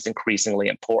visibility becomes increasingly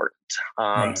important.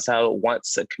 Right. So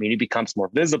once a community becomes more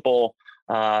visible,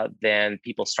 then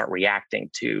people start reacting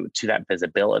to that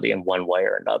visibility in one way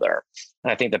or another.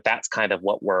 And I think that that's kind of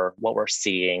what we're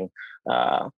seeing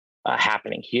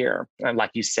happening here. And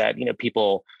like you said,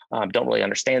 people don't really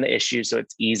understand the issue, so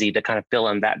it's easy to kind of fill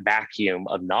in that vacuum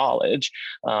of knowledge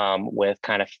with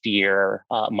kind of fear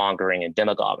mongering and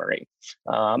demagoguery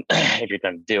if you're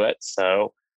going to do it.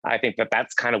 So I think that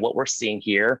that's kind of what we're seeing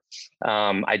here.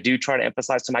 I do try to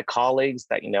emphasize to my colleagues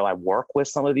that, I work with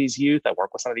some of these youth, I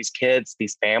work with some of these kids,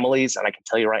 these families, and I can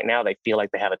tell you right now, they feel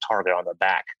like they have a target on their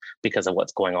back because of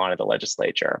what's going on in the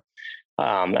legislature.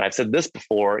 And I've said this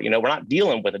before, we're not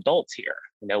dealing with adults here.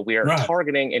 We are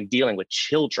targeting and dealing with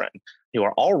children who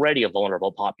are already a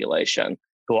vulnerable population.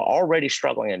 who are already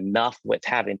struggling enough with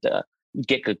having to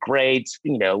get good grades,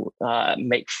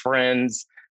 make friends,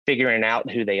 figuring out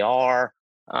who they are.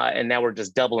 And now we're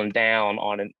just doubling down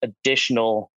on an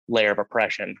additional layer of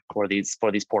oppression for these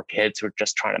poor kids who are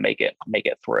just trying to make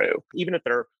it through. Even if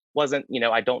there wasn't,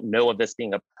 I don't know of this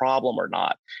being a problem or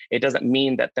not, it doesn't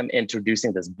mean that them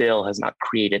introducing this bill has not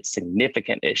created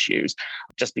significant issues.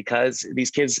 Just because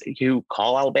these kids who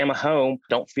call Alabama home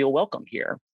don't feel welcome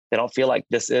here. They don't feel like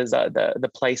this is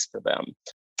the place for them.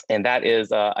 And that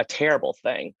is a terrible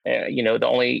thing.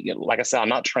 Like I said, I'm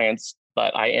not trans,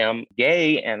 but I am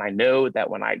gay. And I know that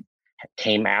when I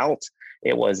came out,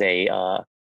 it was a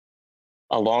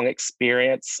long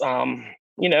experience.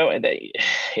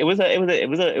 It was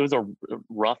a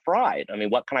rough ride. I mean,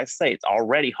 what can I say? It's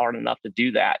already hard enough to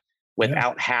do that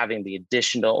without having the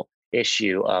additional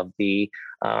issue of the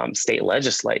state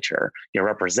legislature, your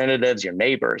representatives, your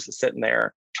neighbors sitting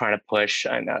there trying to push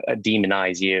and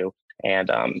demonize you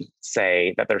and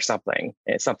say that there's something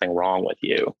wrong with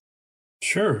you.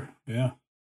 Sure. Yeah.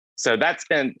 So that's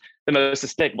been the most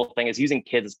despicable thing, is using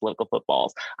kids as political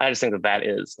footballs. I just think that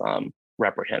is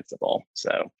reprehensible.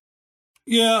 So.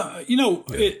 Yeah,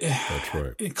 that's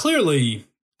right. Clearly,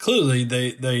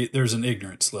 there's an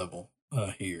ignorance level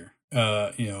here,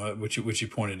 which you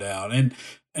pointed out, and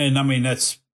I mean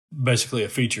that's basically a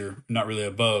feature, not really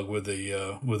a bug, with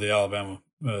the Alabama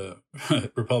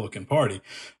Republican Party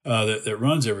that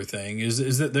runs everything.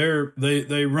 Is that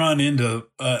they run into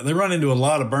a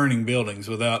lot of burning buildings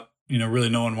without really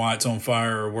knowing why it's on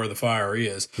fire or where the fire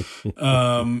is,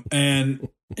 and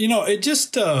it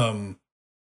just.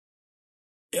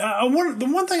 The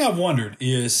one thing I've wondered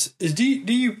is do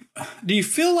you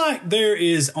feel like there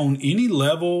is on any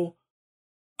level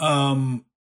a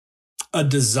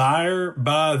desire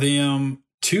by them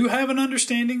to have an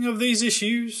understanding of these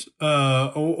issues,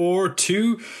 or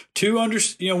to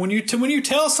understand, when you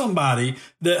tell somebody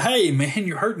that, hey man,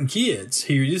 you're hurting kids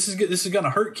here, this is going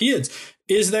to hurt kids,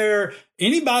 is there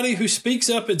anybody who speaks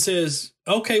up and says,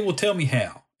 okay, well tell me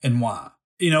how and why?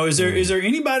 Is there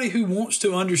anybody who wants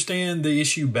to understand the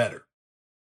issue better?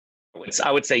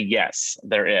 I would say yes,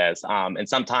 there is. And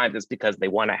sometimes it's because they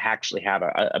want to actually have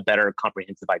a better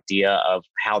comprehensive idea of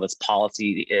how this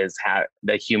policy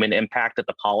the human impact of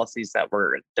the policies that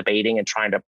we're debating and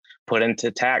trying to put into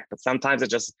tact. But sometimes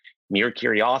it's just mere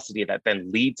curiosity that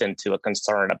then leads into a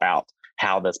concern about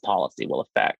how this policy will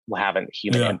have a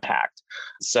human impact.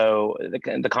 So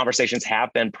the conversations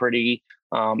have been pretty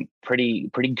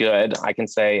good. I can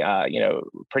say,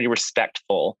 pretty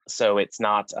respectful. So it's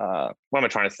not, what am I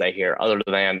trying to say here? Other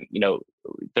than,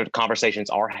 the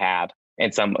conversations are had,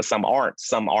 and some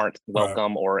aren't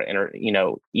welcome, or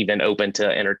even open to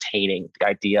entertaining the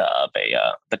idea of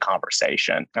the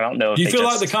conversation. I don't know. Do you feel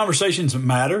like the conversations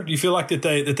matter? Do you feel like that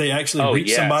they actually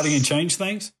reach somebody and change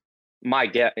things?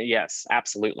 Yes,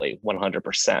 absolutely.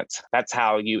 100%. That's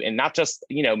how and not just,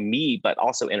 me, but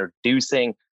also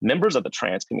introducing members of the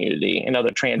trans community and other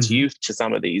trans youth to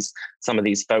some of these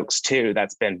folks too.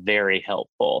 That's been very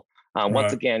helpful.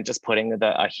 Once again, just putting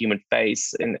a human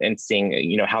face and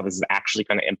seeing, how this is actually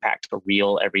going to impact the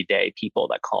real everyday people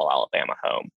that call Alabama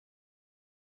home.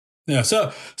 Yeah.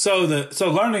 So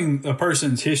learning a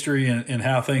person's history and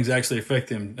how things actually affect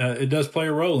them, it does play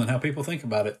a role in how people think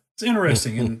about it. It's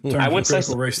interesting in terms of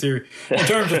critical race theory. In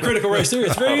terms of critical race theory,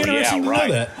 it's very interesting to know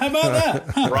that. How about that?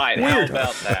 Huh, right. Weird. How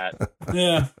about that?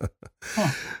 Yeah.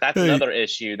 Huh. That's another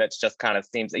issue that's just kind of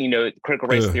seems, critical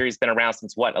race theory has been around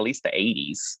since at least the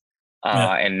 80s.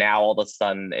 And now all of a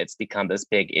sudden it's become this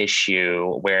big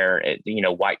issue where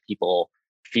white people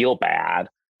feel bad.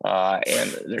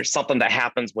 And there's something that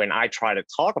happens when I try to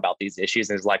talk about these issues,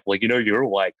 and it's like, well, you're a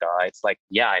white guy. It's like,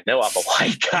 yeah, I know I'm a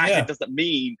white guy. It doesn't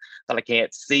mean that I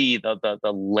can't see the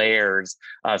layers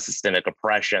of systemic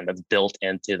oppression that's built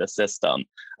into the system.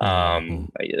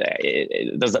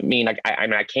 It doesn't mean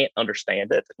I can't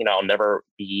understand it. I'll never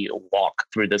walk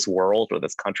through this world or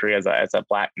this country as a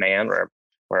black man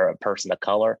or a person of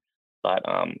color, but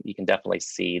you can definitely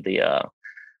see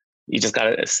you just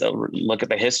got to look at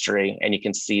the history, and you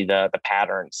can see the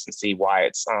patterns and see why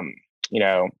it's,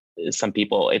 some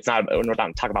people, we're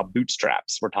not talking about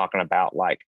bootstraps. We're talking about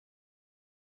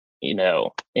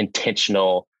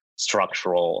intentional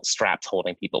structural straps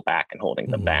holding people back and holding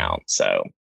them down. So,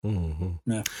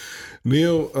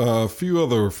 Neil, a few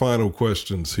other final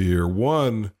questions here.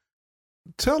 One,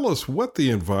 tell us what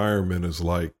the environment is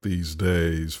like these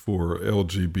days for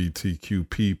LGBTQ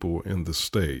people in the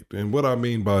state. And what I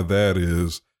mean by that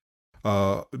is,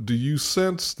 do you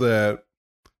sense that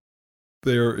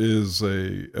there is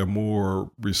a more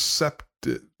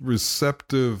receptive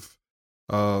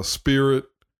spirit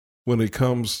when it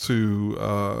comes to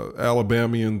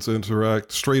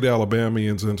straight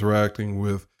Alabamians interacting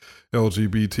with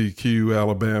LGBTQ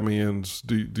Alabamians?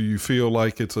 Do you feel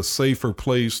like it's a safer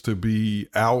place to be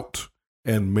out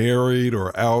and married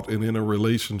or out and in a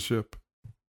relationship?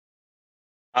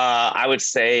 I would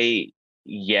say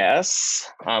yes,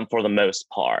 for the most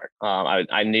part.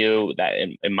 I knew that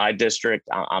in my district,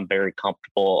 I'm very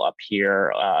comfortable up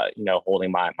here,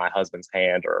 holding my husband's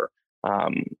hand or,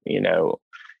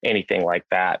 anything like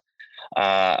that.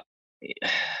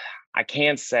 I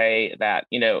can say that,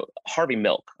 Harvey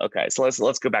Milk. Okay, so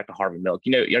let's go back to Harvey Milk.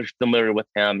 You're familiar with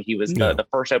him. He was the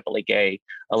first openly gay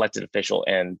elected official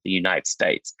in the United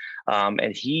States.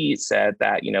 And he said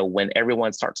that, when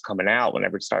everyone starts coming out, when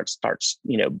everyone starts,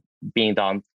 being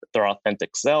their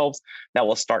authentic selves, that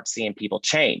we'll start seeing people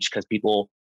change because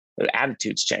their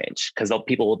attitudes change, because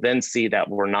people will then see that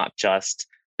we're not just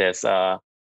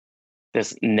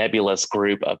this nebulous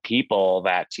group of people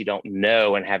that you don't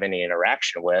know and have any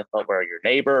interaction with, but we're your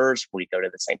neighbors. We go to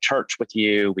the same church with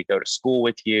you. We go to school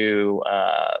with you.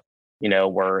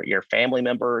 We're your family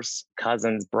members,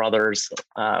 cousins, brothers,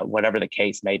 whatever the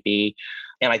case may be.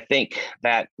 And I think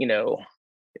that,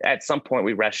 at some point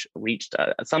we reached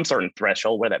some certain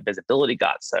threshold where that visibility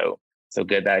got so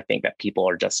good that I think that people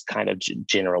are just kind of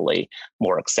generally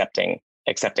more accepting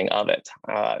of it.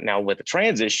 Now with the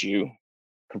trans issue,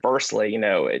 conversely,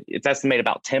 it's estimated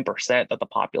about 10% of the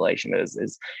population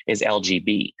is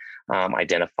LGB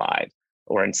identified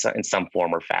or in some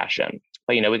form or fashion.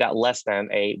 But, we got less than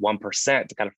a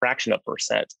 1%, kind of fraction of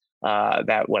percent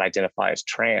that would identify as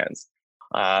trans.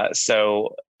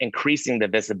 So increasing the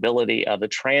visibility of the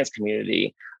trans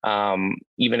community,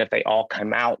 even if they all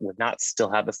come out, would not still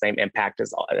have the same impact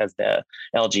as the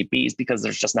LGBs, because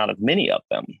there's just not as many of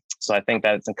them. So I think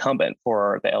that it's incumbent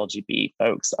for the LGBT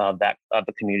folks of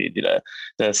the community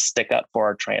to stick up for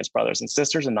our trans brothers and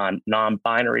sisters and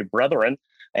non-binary brethren,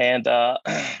 and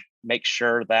make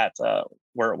sure that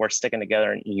we're sticking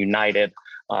together and united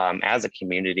as a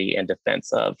community in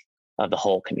defense of the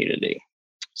whole community.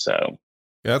 So.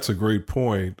 That's a great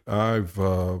point. I've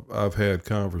had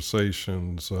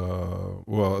conversations,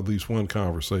 at least one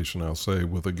conversation, I'll say,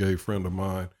 with a gay friend of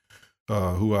mine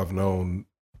who I've known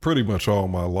pretty much all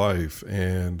my life.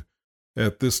 And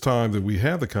at this time that we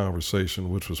had the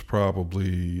conversation, which was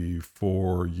probably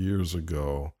 4 years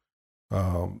ago,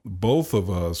 both of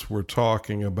us were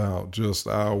talking about just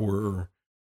our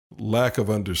lack of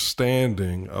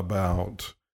understanding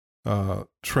about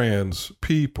trans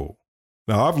people.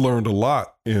 Now, I've learned a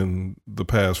lot in the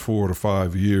past 4 to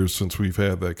 5 years since we've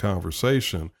had that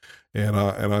conversation, and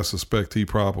I suspect he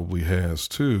probably has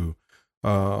too.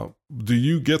 Do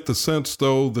you get the sense,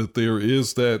 though, that there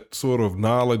is that sort of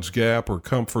knowledge gap or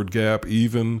comfort gap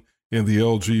even in the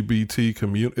LGBT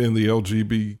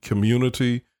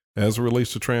community as it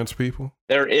relates to trans people?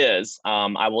 There is.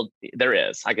 There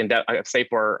is. I can say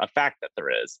for a fact that there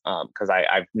is, because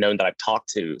I've known that I've talked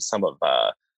to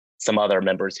some other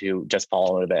members who just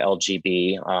fall under the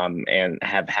LGB and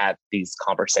have had these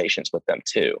conversations with them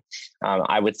too.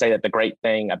 I would say that the great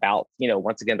thing about,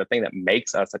 once again, the thing that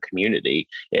makes us a community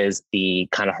is the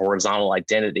kind of horizontal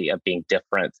identity of being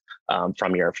different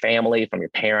from your family, from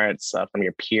your parents, from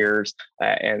your peers,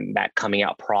 and that coming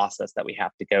out process that we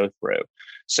have to go through.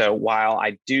 So while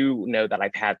I do know that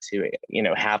I've had to,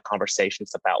 have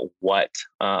conversations about what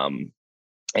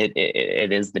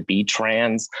it is to be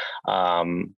trans,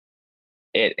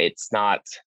 it's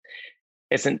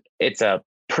a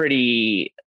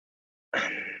pretty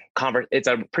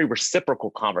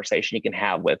reciprocal conversation you can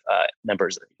have with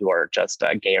members who are just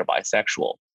gay or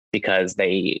bisexual, because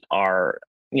they are,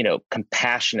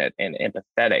 compassionate and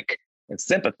empathetic and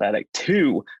sympathetic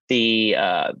to the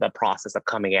process of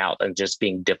coming out and just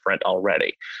being different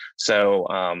already. So,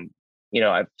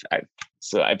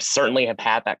 I've certainly have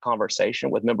had that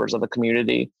conversation with members of the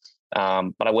community.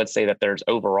 But I would say that there's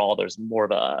more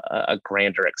of a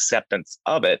grander acceptance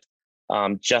of it,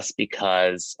 just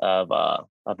because of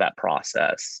that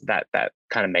process that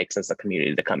kind of makes us a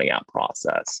community, the coming out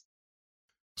process.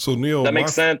 So Neil, that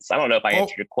makes sense. I don't know if I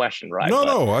answered your question right.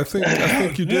 No, I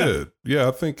think you did. Yeah,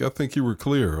 I think you were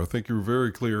clear. I think you were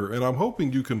very clear, and I'm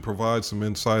hoping you can provide some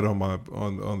insight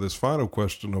on this final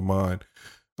question of mine.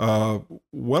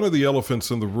 One of the elephants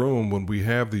in the room when we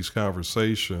have these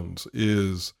conversations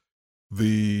is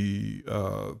the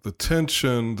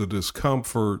tension, the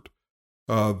discomfort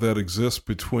that exists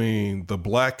between the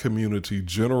Black community,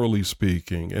 generally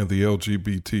speaking, and the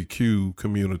LGBTQ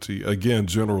community, again,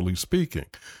 generally speaking.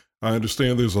 I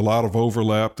understand there's a lot of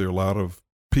overlap. There are a lot of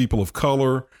people of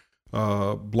color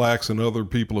blacks and other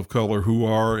people of color who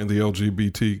are in the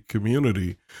LGBT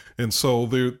community. And so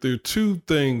there are two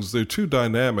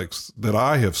dynamics that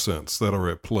I have sensed that are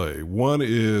at play. One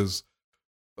is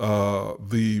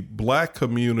the black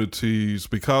communities,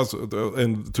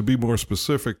 and to be more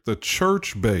specific, the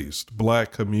church-based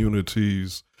black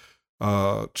communities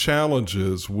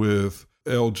challenges with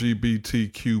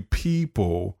LGBTQ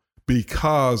people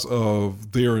because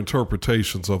of their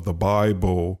interpretations of the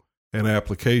Bible and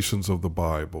applications of the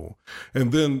Bible.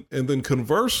 And then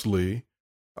conversely,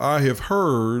 I have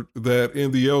heard that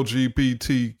in the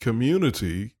LGBT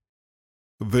community,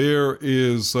 there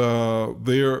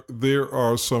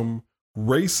are some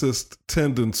racist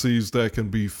tendencies that can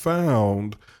be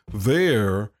found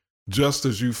there, just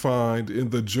as you find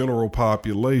in the general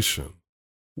population.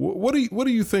 What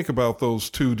do you think about those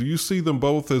two? Do you see them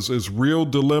both as real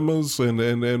dilemmas,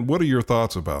 and what are your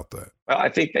thoughts about that? Well, I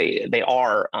think they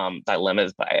are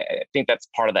dilemmas, but I think that's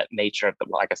part of that nature of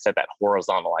like I said, that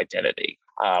horizontal identity,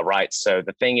 right? So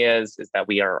the thing is that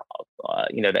we are,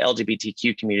 the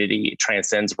LGBTQ community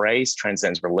transcends race,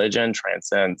 transcends religion,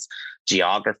 transcends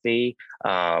geography,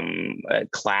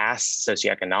 class,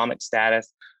 socioeconomic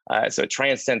status. So it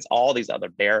transcends all these other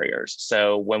barriers.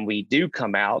 So when we do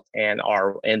come out and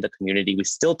are in the community, we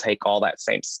still take all that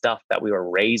same stuff that we were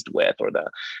raised with, or the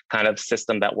kind of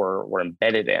system that we're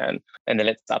embedded in. And then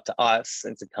it's up to us,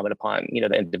 and it's incumbent upon,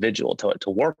 the individual to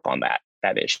work on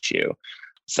that issue.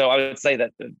 So I would say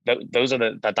that those are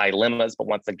the dilemmas. But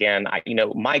once again,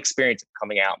 my experience of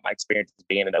coming out, my experience of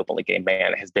being an openly gay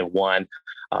man has been one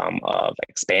of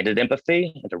expanded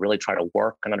empathy, and to really try to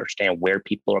work and understand where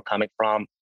people are coming from,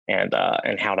 and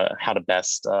how to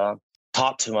best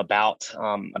talk to them about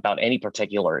any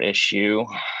particular issue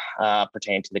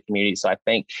pertaining to the community. So I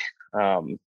think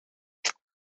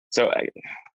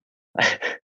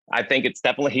I think it's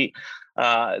definitely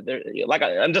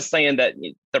I'm just saying that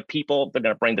they're people. They're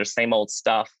going to bring their same old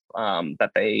stuff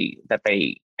that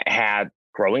they had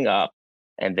growing up,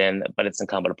 but it's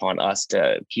incumbent upon us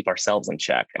to keep ourselves in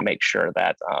check and make sure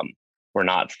that we're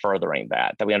not furthering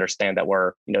that we understand that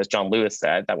we're, as John Lewis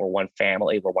said, that we're one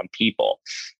family, we're one people,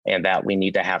 and that we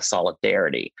need to have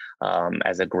solidarity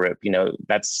as a group.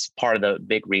 That's part of the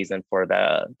big reason for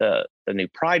the new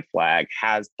Pride flag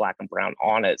has black and brown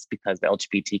on it, because the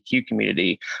LGBTQ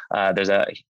community, there's a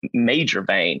major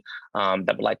vein that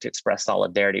would like to express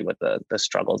solidarity with the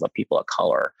struggles of people of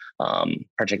color,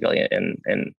 particularly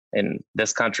in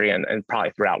this country and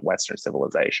probably throughout Western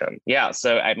civilization. Yeah.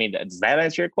 So, does that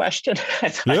answer your question? I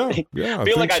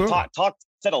feel like I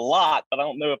said a lot, but I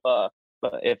don't know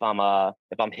if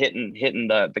I'm hitting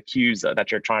the cues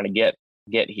that you're trying to get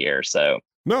here. So.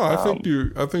 No, I think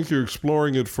you're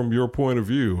exploring it from your point of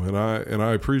view, and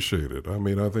I appreciate it.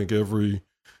 I think every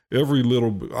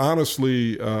little,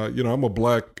 honestly, I'm a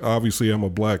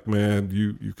black man.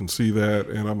 You can see that,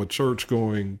 and I'm a church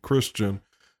going Christian,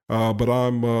 but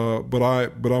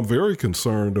I'm very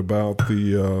concerned about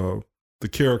the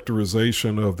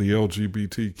characterization of the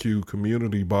LGBTQ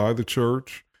community by the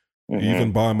church, mm-hmm.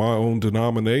 even by my own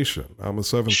denomination. I'm a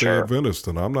Seventh-day Adventist,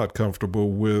 and I'm not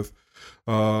comfortable with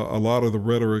a lot of the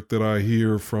rhetoric that I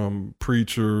hear from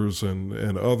preachers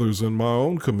and others in my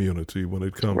own community when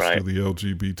it comes to the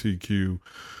LGBTQ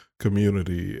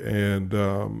community. And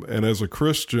as a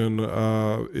Christian,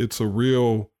 it's a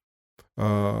real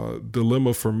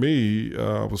dilemma for me.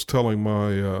 I was telling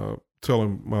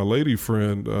my lady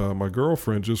friend, my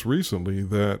girlfriend, just recently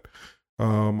that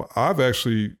I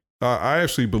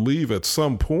actually believe at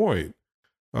some point,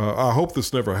 I hope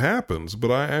this never happens, but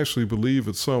I actually believe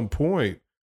at some point,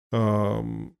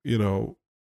 all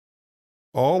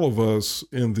of us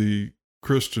in the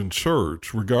Christian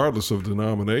church, regardless of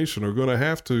denomination, are going to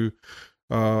have to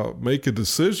make a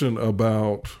decision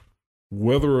about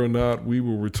whether or not we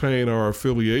will retain our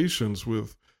affiliations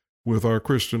with our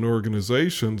Christian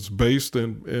organizations based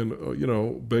on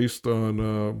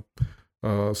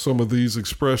some of these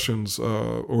expressions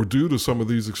or due to some of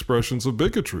these expressions of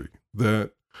bigotry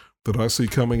that I see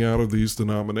coming out of these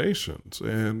denominations.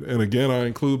 And again, I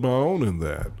include my own in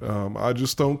that. I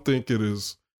just don't think it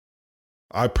is,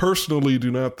 I personally do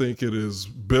not think it is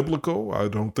biblical. I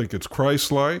don't think it's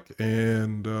Christ-like,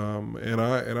 and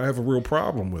I have a real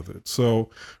problem with it.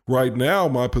 So right now,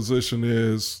 my position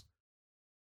is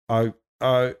I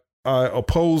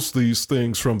oppose these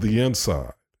things from the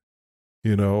inside.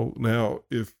 Now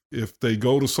if they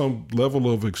go to some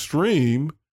level of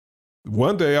extreme,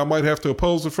 one day I might have to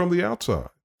oppose it from the outside.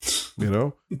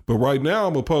 But right now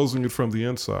I'm opposing it from the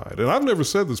inside. And I've never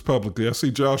said this publicly. I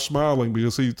see Josh smiling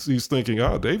because he's thinking,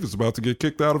 David's about to get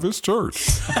kicked out of his church.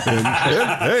 And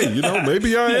hey,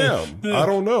 maybe I am. I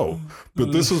don't know.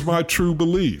 But this is my true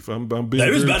belief. I'm being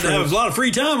David's about to have a lot of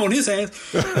free time on his hands.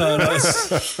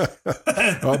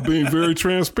 I'm being very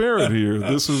transparent here.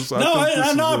 This is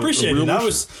I appreciate it. I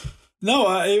was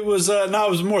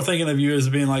more thinking of you as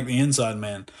being like the inside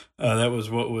man. That was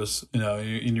what was,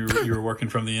 you were working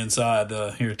from the inside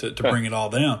here to bring it all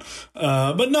down.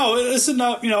 But no, it's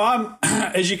enough. I'm,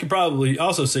 as you can probably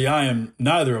also see, I am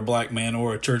neither a black man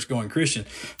or a church going Christian.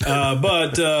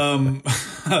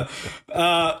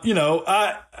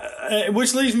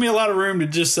 Which leaves me a lot of room to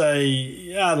just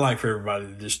say, I'd like for everybody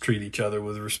to just treat each other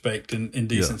with respect and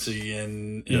decency, yes.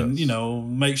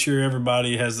 and make sure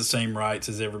everybody has the same rights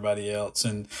as everybody else.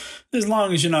 And as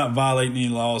long as you're not violating any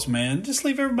laws, man, just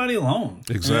leave everybody alone.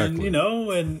 Exactly. And,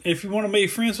 and if you want to be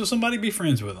friends with somebody, be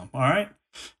friends with them. All right.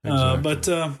 Exactly.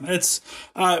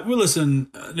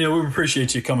 Listen, Neil, we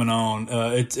appreciate you coming on.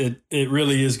 It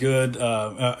really is good.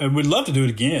 And we'd love to do it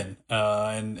again,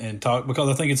 and talk, because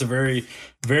I think it's a very,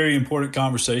 very important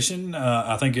conversation.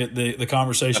 I think the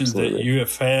conversations Absolutely. That you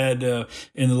have had,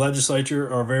 in the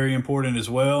legislature are very important as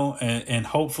well. And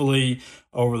hopefully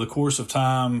over the course of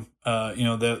time,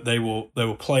 that they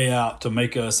will play out to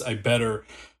make us a better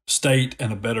state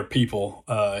and a better people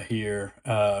here,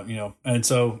 and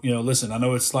so listen, I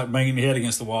know it's like banging your head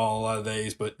against the wall a lot of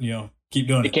days, but keep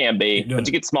doing it. It can be, but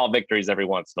you get small victories every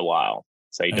once in a while,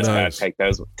 so you just gotta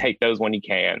take those when you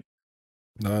can.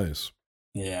 Nice.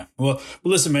 Yeah. Well,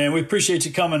 listen, man, we appreciate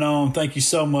you coming on. Thank you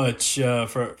so much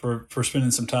for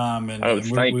spending some time, and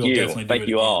thank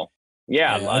you all.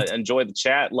 Yeah, I enjoyed the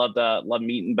chat. Love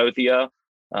meeting both of you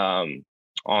on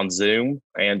Zoom,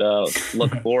 and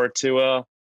look forward to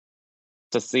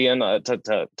seeing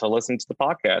to listen to the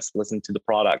podcast, listen to the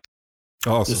product.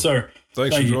 Awesome. Yes, sir.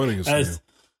 Thanks for joining us.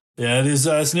 Yeah, it is.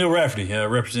 It's Neil Rafferty,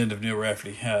 Representative Neil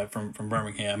Rafferty from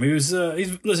Birmingham. He's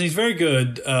very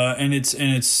good, and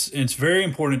it's very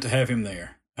important to have him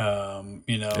there.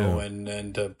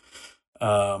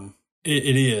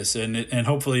 It is, and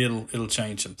hopefully it'll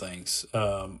change some things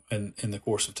in the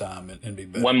course of time and be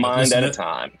better. One mind at a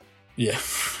time. Yeah,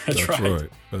 that's right.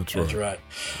 That's right.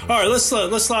 All right, let's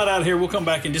slide out of here. We'll come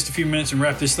back in just a few minutes and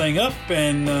wrap this thing up.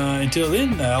 And until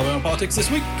then, Alabama Politics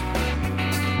This Week.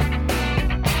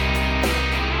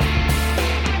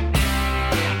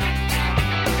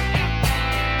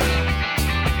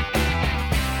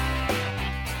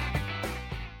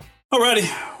 All righty,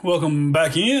 welcome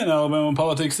back in Alabama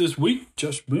Politics This Week.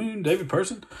 Josh Boone, David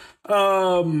Person.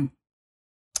 So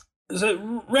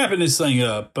wrapping this thing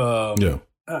up.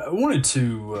 I wanted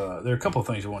to, there are a couple of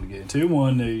things I wanted to get into.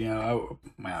 One, I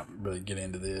might not really get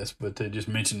into this, but to just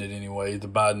mention it anyway, the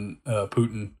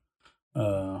Biden-Putin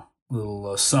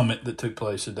little summit that took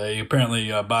place today. Apparently,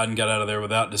 Biden got out of there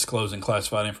without disclosing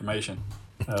classified information,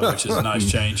 which is a nice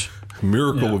change.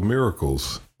 Miracle of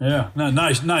miracles. Yeah,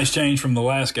 nice change from the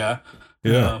last guy.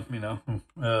 Yeah.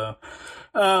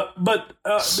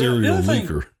 Serial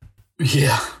leaker.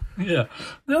 Yeah. Yeah.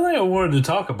 The other thing I wanted to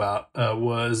talk about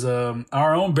was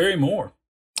our own Barry Moore,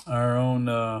 our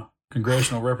own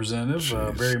congressional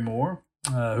representative, Barry Moore,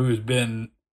 who has been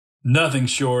nothing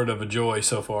short of a joy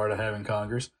so far to have in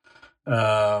Congress,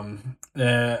 was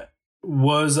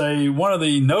one of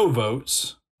the no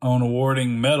votes on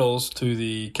awarding medals to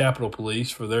the Capitol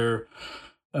Police for their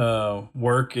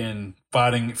work in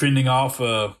fending off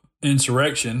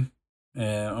insurrection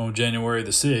on January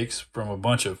the 6th from a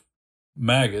bunch of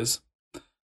MAGAs.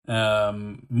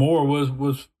 Moore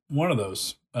was one of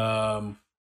those.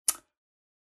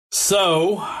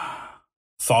 So,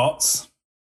 thoughts?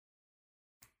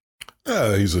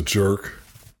 He's a jerk.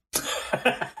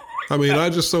 I mean, I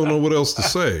just don't know what else to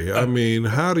say. I mean,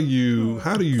 how do you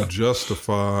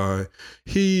justify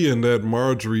he and that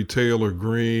Marjorie Taylor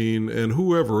Greene and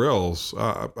whoever else?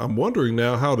 I'm wondering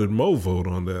now, how did Mo vote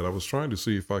on that? I was trying to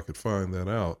see if I could find that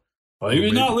out. Well, he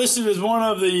was not listed as one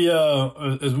of the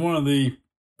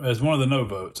no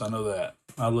votes. I know that.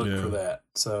 I looked for that.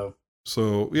 So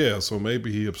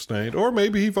maybe he abstained, or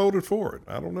maybe he voted for it.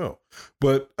 I don't know.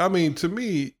 But I mean, to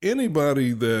me, any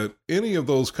of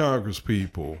those Congress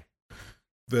people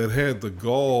that had the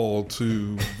gall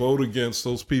to vote against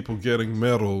those people getting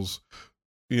medals,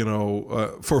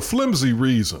 for flimsy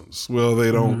reasons. Well,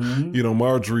 they don't,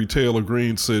 Marjorie Taylor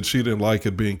Greene said she didn't like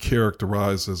it being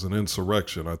characterized as an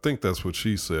insurrection. I think that's what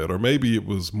she said, or maybe it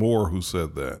was Moore who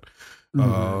said that.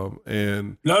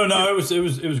 And no, it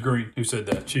was Green who said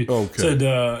that. She said,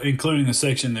 including a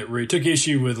section that took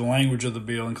issue with the language of the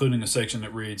bill, including a section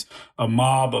that reads, "A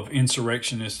mob of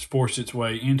insurrectionists forced its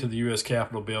way into the U.S.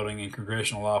 Capitol building and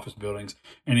congressional office buildings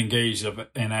and engaged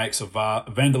in acts of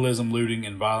vandalism, looting,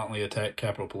 and violently attacked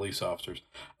Capitol police officers."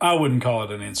 I wouldn't call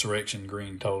it an insurrection,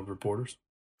 Green told reporters.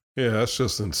 Yeah, that's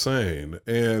just insane.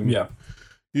 And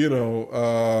you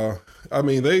know, I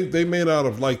mean, they may not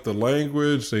have liked the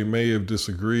language. They may have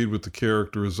disagreed with the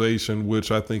characterization,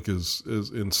 which I think is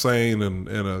insane and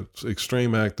an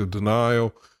extreme act of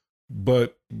denial.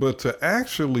 But to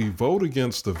actually vote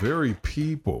against the very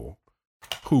people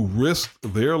who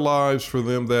risked their lives for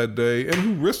them that day and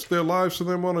who risked their lives for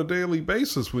them on a daily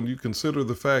basis, when you consider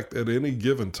the fact at any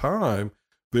given time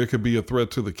there could be a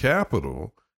threat to the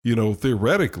Capitol, you know,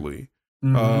 theoretically.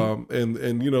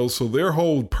 And you know, so their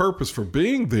whole purpose for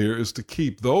being there is to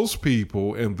keep those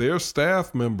people and their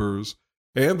staff members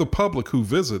and the public who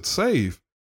visit safe.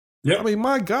 Yeah, I mean,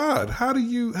 my God, how do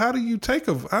you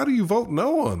vote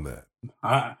no on that?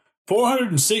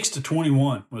 406 to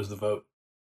 21 was the vote.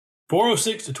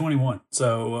 406 to 21.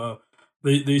 So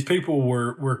these people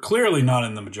were clearly not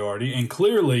in the majority, and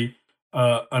clearly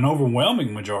an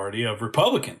overwhelming majority of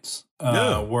Republicans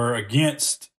were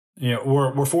against. You know,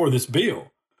 we're for this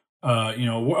bill, you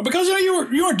know, because you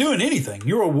weren't doing anything.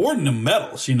 You were awarding them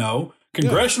medals, you know,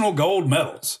 congressional gold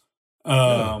medals.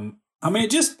 I mean,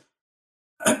 it just,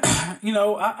 you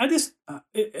know,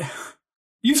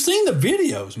 you've seen the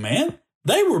videos, man.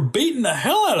 They were beating the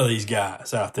hell out of these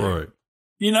guys out there. Right.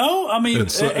 You know, I mean,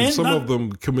 and some of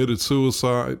them committed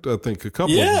suicide. I think a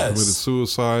couple of them committed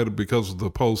suicide because of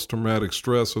the post-traumatic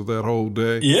stress of that whole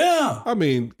day. Yeah. I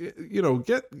mean, you know,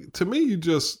 you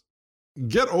just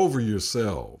get over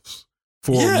yourselves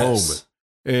for a moment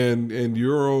and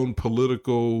your own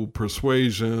political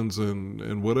persuasions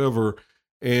and whatever,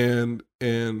 and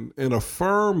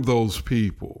affirm those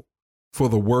people for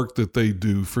the work that they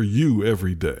do for you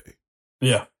every day.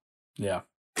 Yeah. Yeah.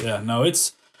 Yeah. No,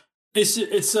 it's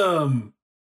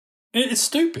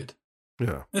stupid.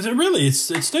 Yeah. It's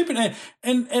stupid.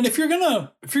 And if you're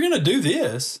gonna do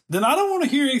this, then I don't want to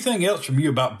hear anything else from you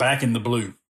about backing the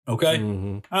blue. Okay.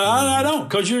 I don't,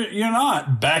 because you're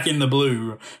not backing the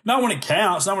blue. Not when it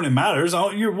counts, not when it matters.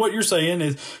 What you're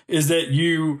saying is that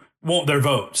you want their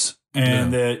votes.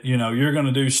 And that, you know, you're going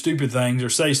to do stupid things or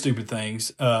say stupid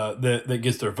things that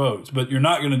gets their votes, but you're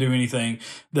not going to do anything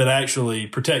that actually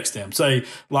protects them. Say,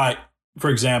 like, for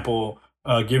example,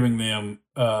 giving them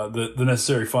the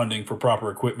necessary funding for proper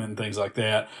equipment and things like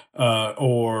that,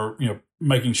 or, you know,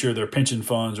 making sure their pension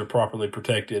funds are properly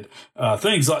protected,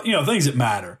 things like, you know, things that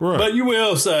matter. Right. But you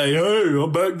will say, "Hey,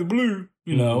 I'm back the blue."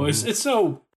 You know, it's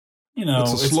so, you know,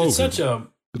 it's such a.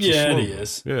 It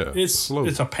is. Yeah, it's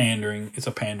a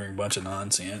pandering bunch of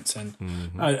nonsense. And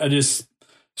I just,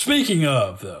 speaking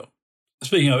of,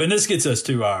 and this gets us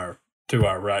to our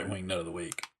right wing note of the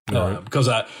week. Because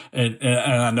I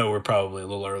know we're probably a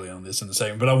little early on this in the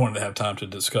segment, but I wanted to have time to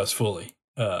discuss fully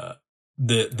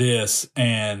this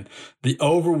and the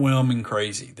overwhelming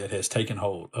crazy that has taken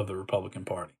hold of the Republican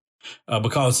Party,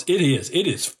 because it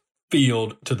is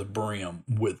filled to the brim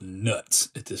with nuts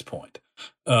at this point.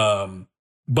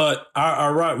 But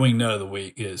our right wing nut of the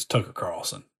week is Tucker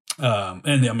Carlson,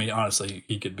 and I mean, honestly,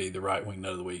 he could be the right wing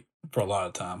nut of the week for a lot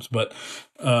of times, but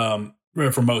for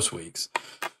most weeks.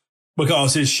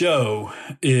 Because his show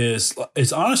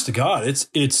it's honest to God,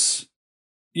 it's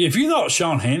if you thought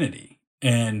Sean Hannity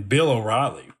and Bill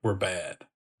O'Reilly were bad,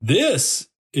 this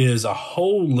is a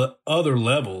whole other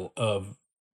level of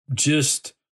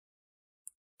just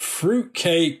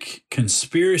fruitcake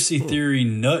conspiracy theory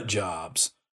nut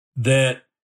jobs that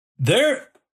the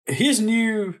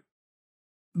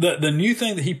new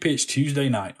thing that he pitched Tuesday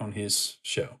night on his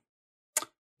show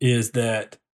is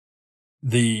that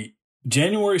the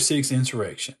January 6th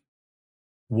insurrection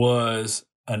was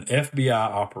an FBI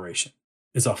operation.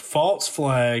 It's a false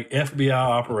flag FBI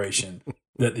operation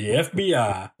that the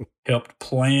FBI helped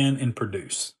plan and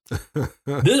produce.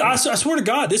 I swear to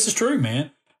God, this is true,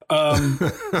 man.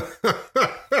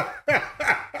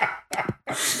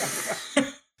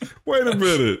 Wait a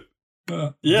minute.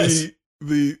 Yes.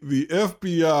 The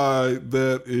FBI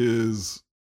that is,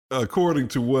 according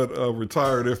to what a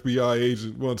retired FBI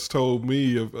agent once told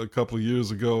me a couple of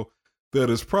years ago, that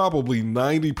is probably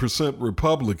 90%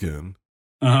 Republican.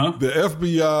 The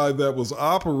FBI that was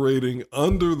operating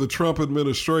under the Trump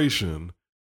administration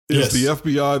is the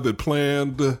FBI that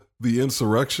planned the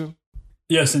insurrection?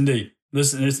 Yes, indeed.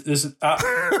 Listen.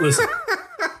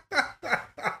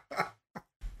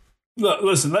 Look,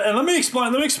 listen, and let me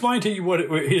explain to you what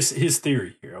his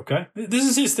theory here. Okay, this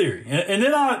is his theory, and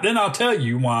then I'll tell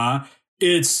you why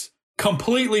it's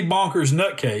completely bonkers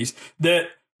nutcase that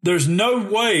there's no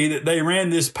way that they ran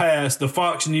this past the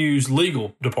Fox News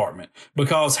legal department,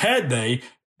 because had they,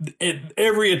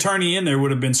 every attorney in there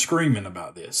would have been screaming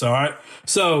about this. All right,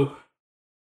 so.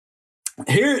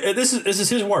 Here, this is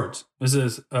his words. This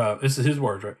is his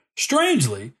words, right?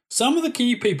 Strangely, some of the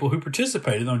key people who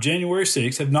participated on January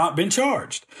 6th have not been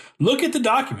charged. Look at the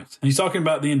documents. And he's talking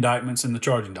about the indictments and the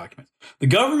charging documents. The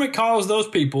government calls those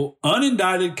people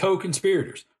unindicted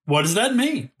co-conspirators. What does that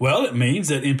mean? Well, it means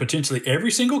that in potentially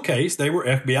every single case, they were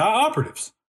FBI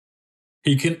operatives.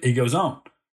 He goes on.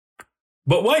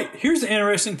 But wait, here's the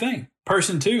interesting thing.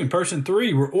 Person 2 and Person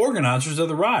 3 were organizers of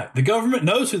the riot. The government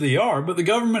knows who they are, but the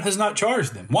government has not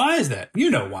charged them. Why is that?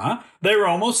 You know why. They were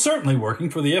almost certainly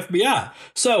working for the FBI.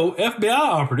 So FBI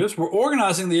operatives were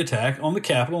organizing the attack on the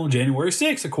Capitol on January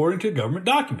 6th, according to government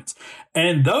documents.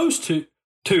 And those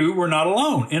two were not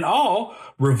alone. In all,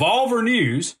 Revolver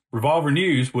News,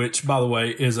 which, by the way,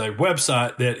 is a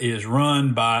website that is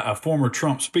run by a former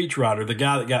Trump speechwriter, the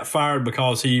guy that got fired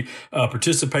because he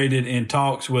participated in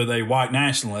talks with a white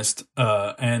nationalist.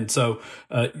 And so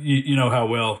you know how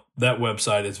well that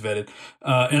website is vetted.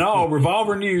 In all,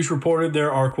 Revolver News reported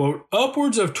there are, quote,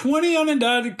 upwards of 20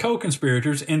 unindicted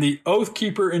co-conspirators in the Oath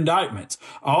Keeper indictments,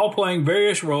 all playing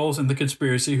various roles in the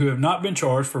conspiracy who have not been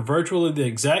charged for virtually the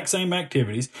exact same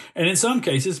activities, and in some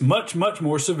cases, much, much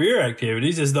more severe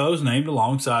activities as those named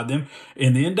alongside them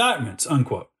in the indictments,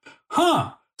 unquote.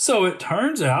 So it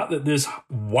turns out that this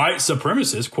white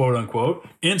supremacist, quote unquote,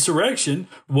 insurrection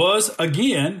was,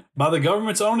 again, by the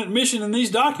government's own admission in these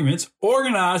documents,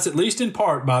 organized at least in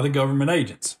part by the government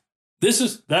agents.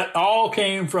 That all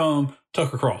came from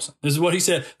Tucker Carlson. This is what he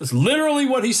said. That's literally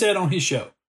what he said on his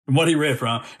show and what he read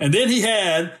from. And then he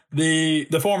had the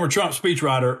former Trump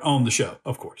speechwriter on the show,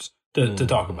 of course, to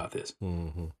talk about this.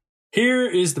 Mm-hmm. Here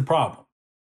is the problem.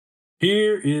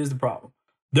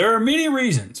 There are many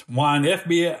reasons why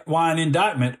an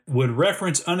indictment would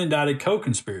reference unindicted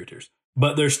co-conspirators,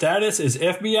 but their status as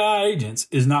FBI agents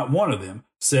is not one of them,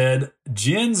 said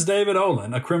Jens David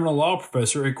Olin, a criminal law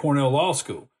professor at Cornell Law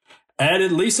School.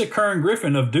 Added Lisa Kern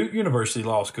Griffin of Duke University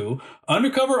Law School,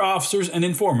 undercover officers and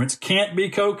informants can't be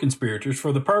co-conspirators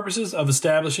for the purposes of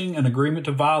establishing an agreement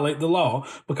to violate the law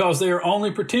because they are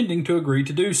only pretending to agree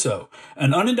to do so.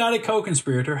 An unindicted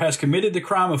co-conspirator has committed the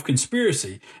crime of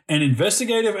conspiracy, and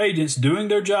investigative agents doing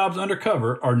their jobs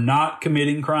undercover are not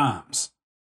committing crimes.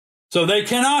 So they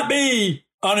cannot be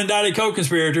unindicted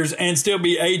co-conspirators and still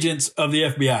be agents of the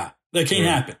FBI. That can't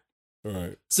happen.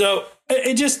 Right. So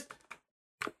it just...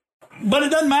 But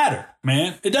it doesn't matter,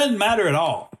 man. It doesn't matter at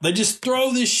all. They just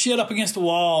throw this shit up against the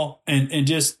wall and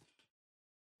just,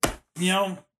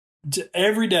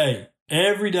 every day.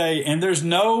 And there's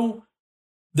no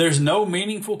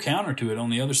meaningful counter to it on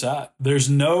the other side. There's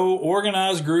no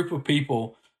organized group of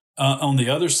people on the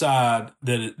other side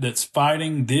that's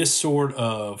fighting this sort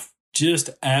of just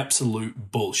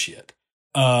absolute bullshit.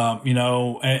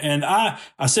 And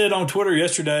I said on Twitter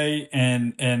yesterday,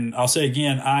 and I'll say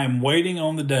again, I am waiting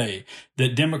on the day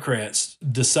that Democrats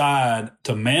decide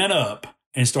to man up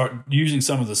and start using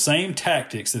some of the same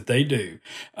tactics that they do.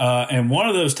 And one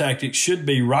of those tactics should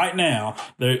be right now,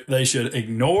 they should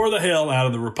ignore the hell out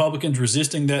of the Republicans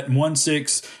resisting that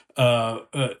 1-6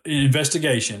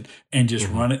 investigation and just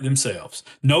run it themselves.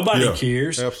 Nobody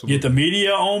cares. Absolutely. Get the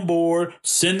media on board,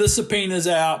 send the subpoenas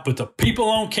out, put the people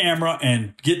on camera,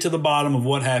 and get to the bottom of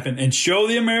what happened and show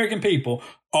the American people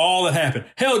all that happened.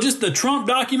 Hell, just the Trump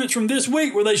documents from this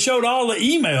week where they showed all the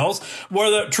emails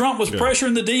where Trump was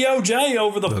pressuring the DOJ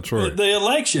over the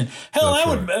election.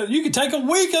 Hell, you could take a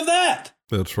week of that.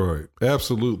 That's right.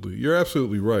 Absolutely. You're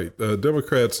absolutely right.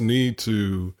 Democrats need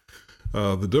to...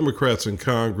 the Democrats in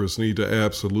Congress need to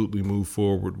absolutely move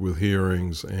forward with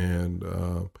hearings and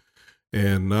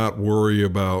not worry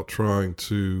about trying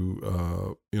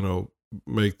to,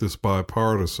 make this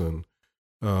bipartisan.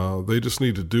 They just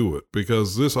need to do it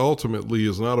because this ultimately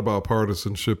is not about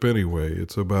partisanship anyway.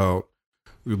 It's about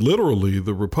literally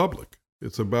the republic.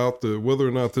 It's about whether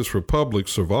or not this republic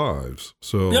survives.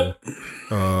 So,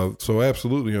 so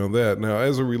absolutely on that. Now,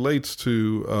 as it relates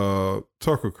to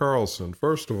Tucker Carlson,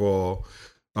 first of all,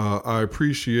 I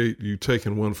appreciate you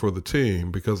taking one for the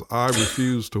team because I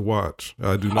refuse to watch.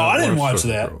 I do not. I didn't watch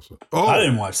that. I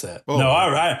didn't watch that. No,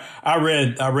 I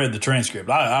read the transcript.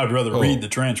 I would rather read the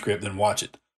transcript than watch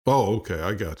it. Oh, okay.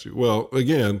 I got you. Well,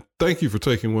 again, thank you for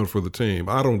taking one for the team.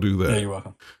 I don't do that. Yeah, you're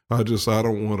welcome. I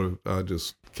don't want to. I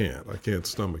just can't. I can't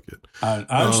stomach it. I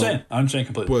understand. I understand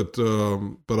completely.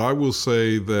 But I will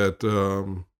say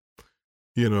that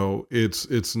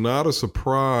it's not a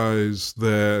surprise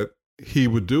that he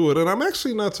would do it. And I'm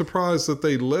actually not surprised that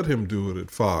they let him do it at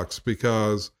Fox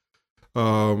because,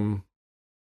 they've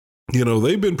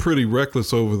been pretty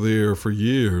reckless over there for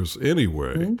years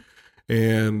anyway. Mm-hmm.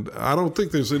 And I don't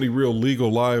think there's any real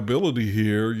legal liability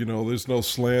here. There's no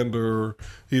slander.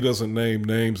 He doesn't name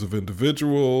names of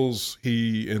individuals.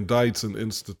 He indicts an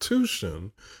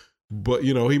institution. But,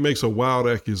 he makes a wild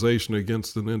accusation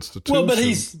against an institution. Well, but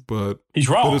he's wrong.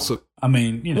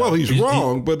 But he's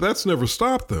wrong, but that's never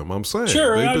stopped them, I'm saying.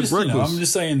 Sure, I'm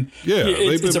just saying,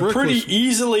 it's a pretty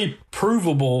easily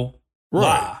provable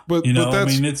lie.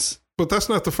 But that's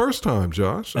not the first time,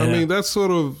 Josh. Yeah. I mean, that's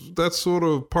sort of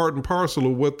part and parcel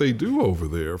of what they do over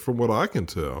there, from what I can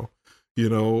tell.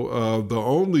 The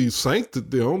only safe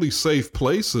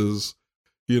places,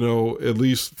 at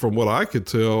least from what I could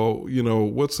tell,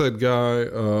 what's that guy?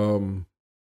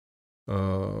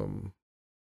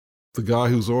 The guy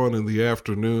who's on in the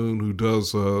afternoon who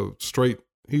does a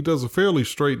fairly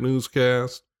straight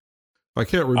newscast. I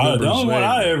can't remember his name.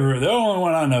 The only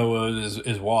one I know of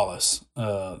is Wallace.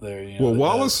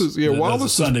 Wallace is Wallace a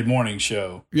Sunday morning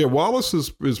show. Yeah, Wallace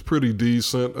is pretty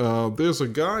decent. There's a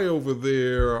guy over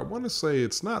there. I want to say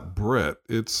it's not Brett.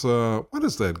 It's what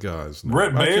is that guy's name?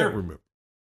 Brett Baer? I can't remember.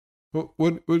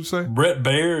 What'd you say? Bret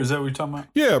Baier, is that what you're talking about?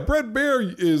 Yeah, Bret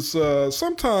Baier is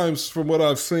sometimes, from what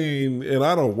I've seen, and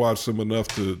I don't watch them enough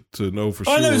to know for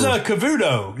sure. Oh, there's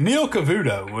Cavuto. Neil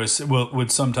Cavuto would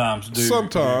sometimes do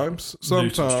sometimes some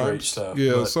straight stuff.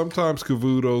 Yeah, but sometimes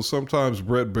Cavuto, sometimes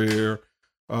Bret Baier.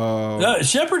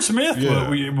 Shepard Smith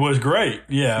was great.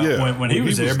 Yeah, when he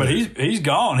was there, but he's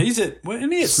gone. He's at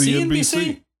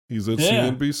CNBC. He's at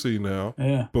CNBC now.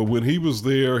 Yeah, but when he was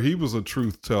there, he was a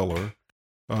truth teller.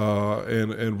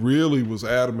 And really was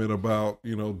adamant about,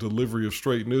 delivery of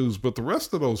straight news. But the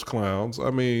rest of those clowns, I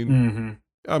mean,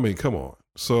 come on.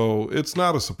 So it's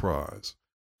not a surprise.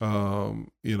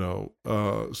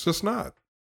 It's just not.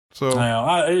 So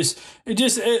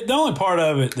the only part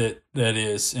of it that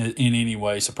is in any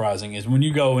way surprising is when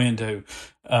you go into,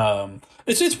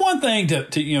 it's one thing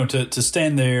to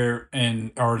stand there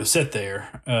or to sit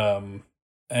there,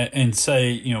 and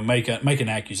say, make an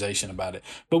accusation about it.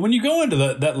 But when you go into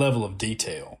that level of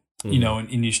detail,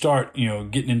 and you start,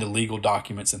 getting into legal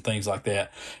documents and things like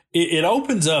that, it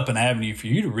opens up an avenue for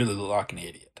you to really look like an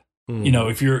idiot.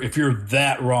 Mm-hmm. If you're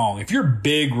that wrong, if you're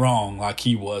big wrong like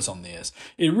he was on this,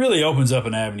 it really opens up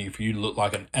an avenue for you to look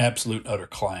like an absolute utter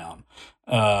clown.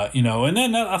 And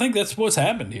then I think that's what's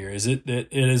happened here is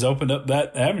it has opened up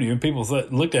that avenue, and people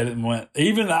looked at it and went,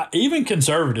 even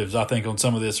conservatives, I think, on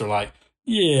some of this are like,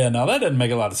 yeah, no, that doesn't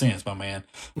make a lot of sense, my man.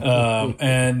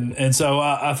 And so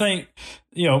I think,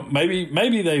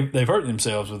 maybe they've hurt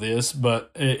themselves with this, but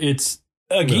it's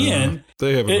again,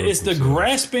 it's the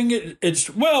grasping.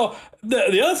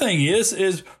 The other thing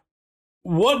is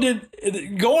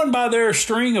going by their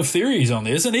string of theories on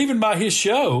this, and even by his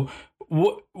show.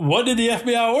 What did the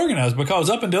FBI organize? Because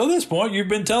up until this point, you've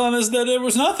been telling us that there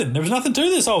was nothing. There was nothing to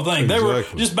this whole thing. Exactly. They were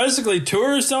just basically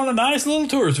tourists on a nice little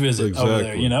tourist visit over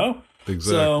there, Exactly.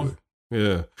 So,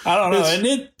 yeah. I don't know. And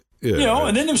then,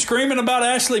 and then them screaming about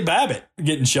Ashley Babbitt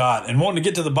getting shot and wanting to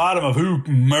get to the bottom of who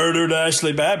murdered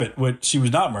Ashley Babbitt, which she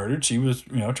was not murdered. She was,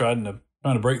 trying to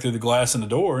break through the glass in the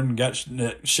door and got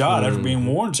shot after being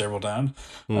warned several times.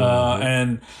 But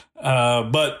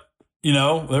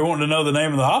they wanted to know the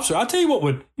name of the officer. Let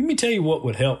me tell you what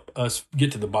would help us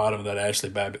get to the bottom of that Ashley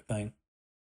Babbitt thing.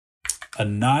 A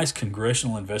nice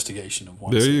congressional investigation of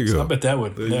one. There you go. I bet that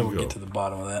would get to the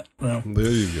bottom of that. Well,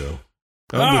 there you go.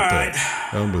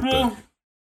 I'm with that.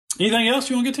 Anything else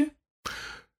you want to get to?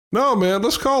 No, man.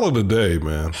 Let's call it a day,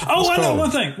 man. I know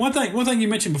one thing you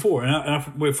mentioned before,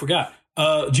 and we forgot.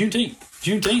 Juneteenth.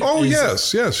 Oh,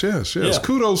 yes. Yeah.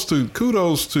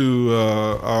 Kudos to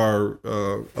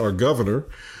our governor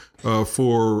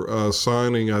for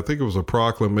signing. I think it was a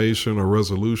proclamation or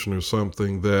resolution or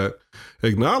something that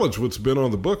acknowledged what's been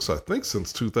on the books, I think,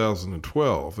 since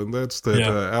 2012, and that's that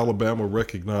Alabama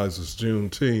recognizes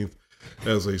Juneteenth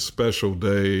as a special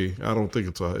day. I don't think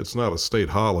it's not a state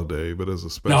holiday, but as a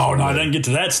special day. I didn't get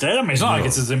to that state. I mean, it's not like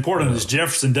it's as important as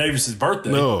Jefferson Davis's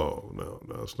birthday. No.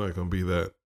 It's not going to be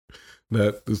that.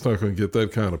 It's not going to get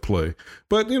that kind of play.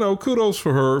 But, kudos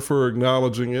for her for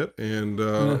acknowledging it. And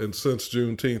since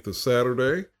Juneteenth is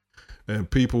Saturday and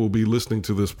people will be listening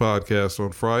to this podcast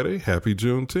on Friday, happy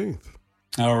Juneteenth.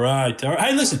 All right.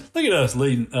 Hey, listen, look at us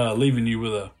leaving you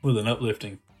with an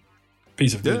uplifting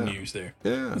piece of good news there.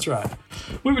 Yeah. That's right.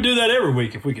 We would do that every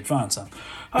week if we could find some.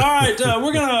 All right,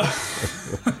 we're gonna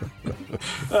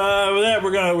with that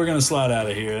we're gonna slide out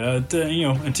of here.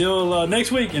 Until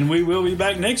next week, and we will be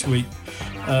back next week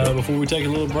before we take a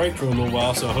little break for a little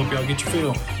while. So I hope y'all get your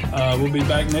fill. We'll be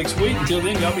back next week. Until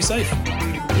then, y'all be safe.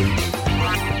 Peace.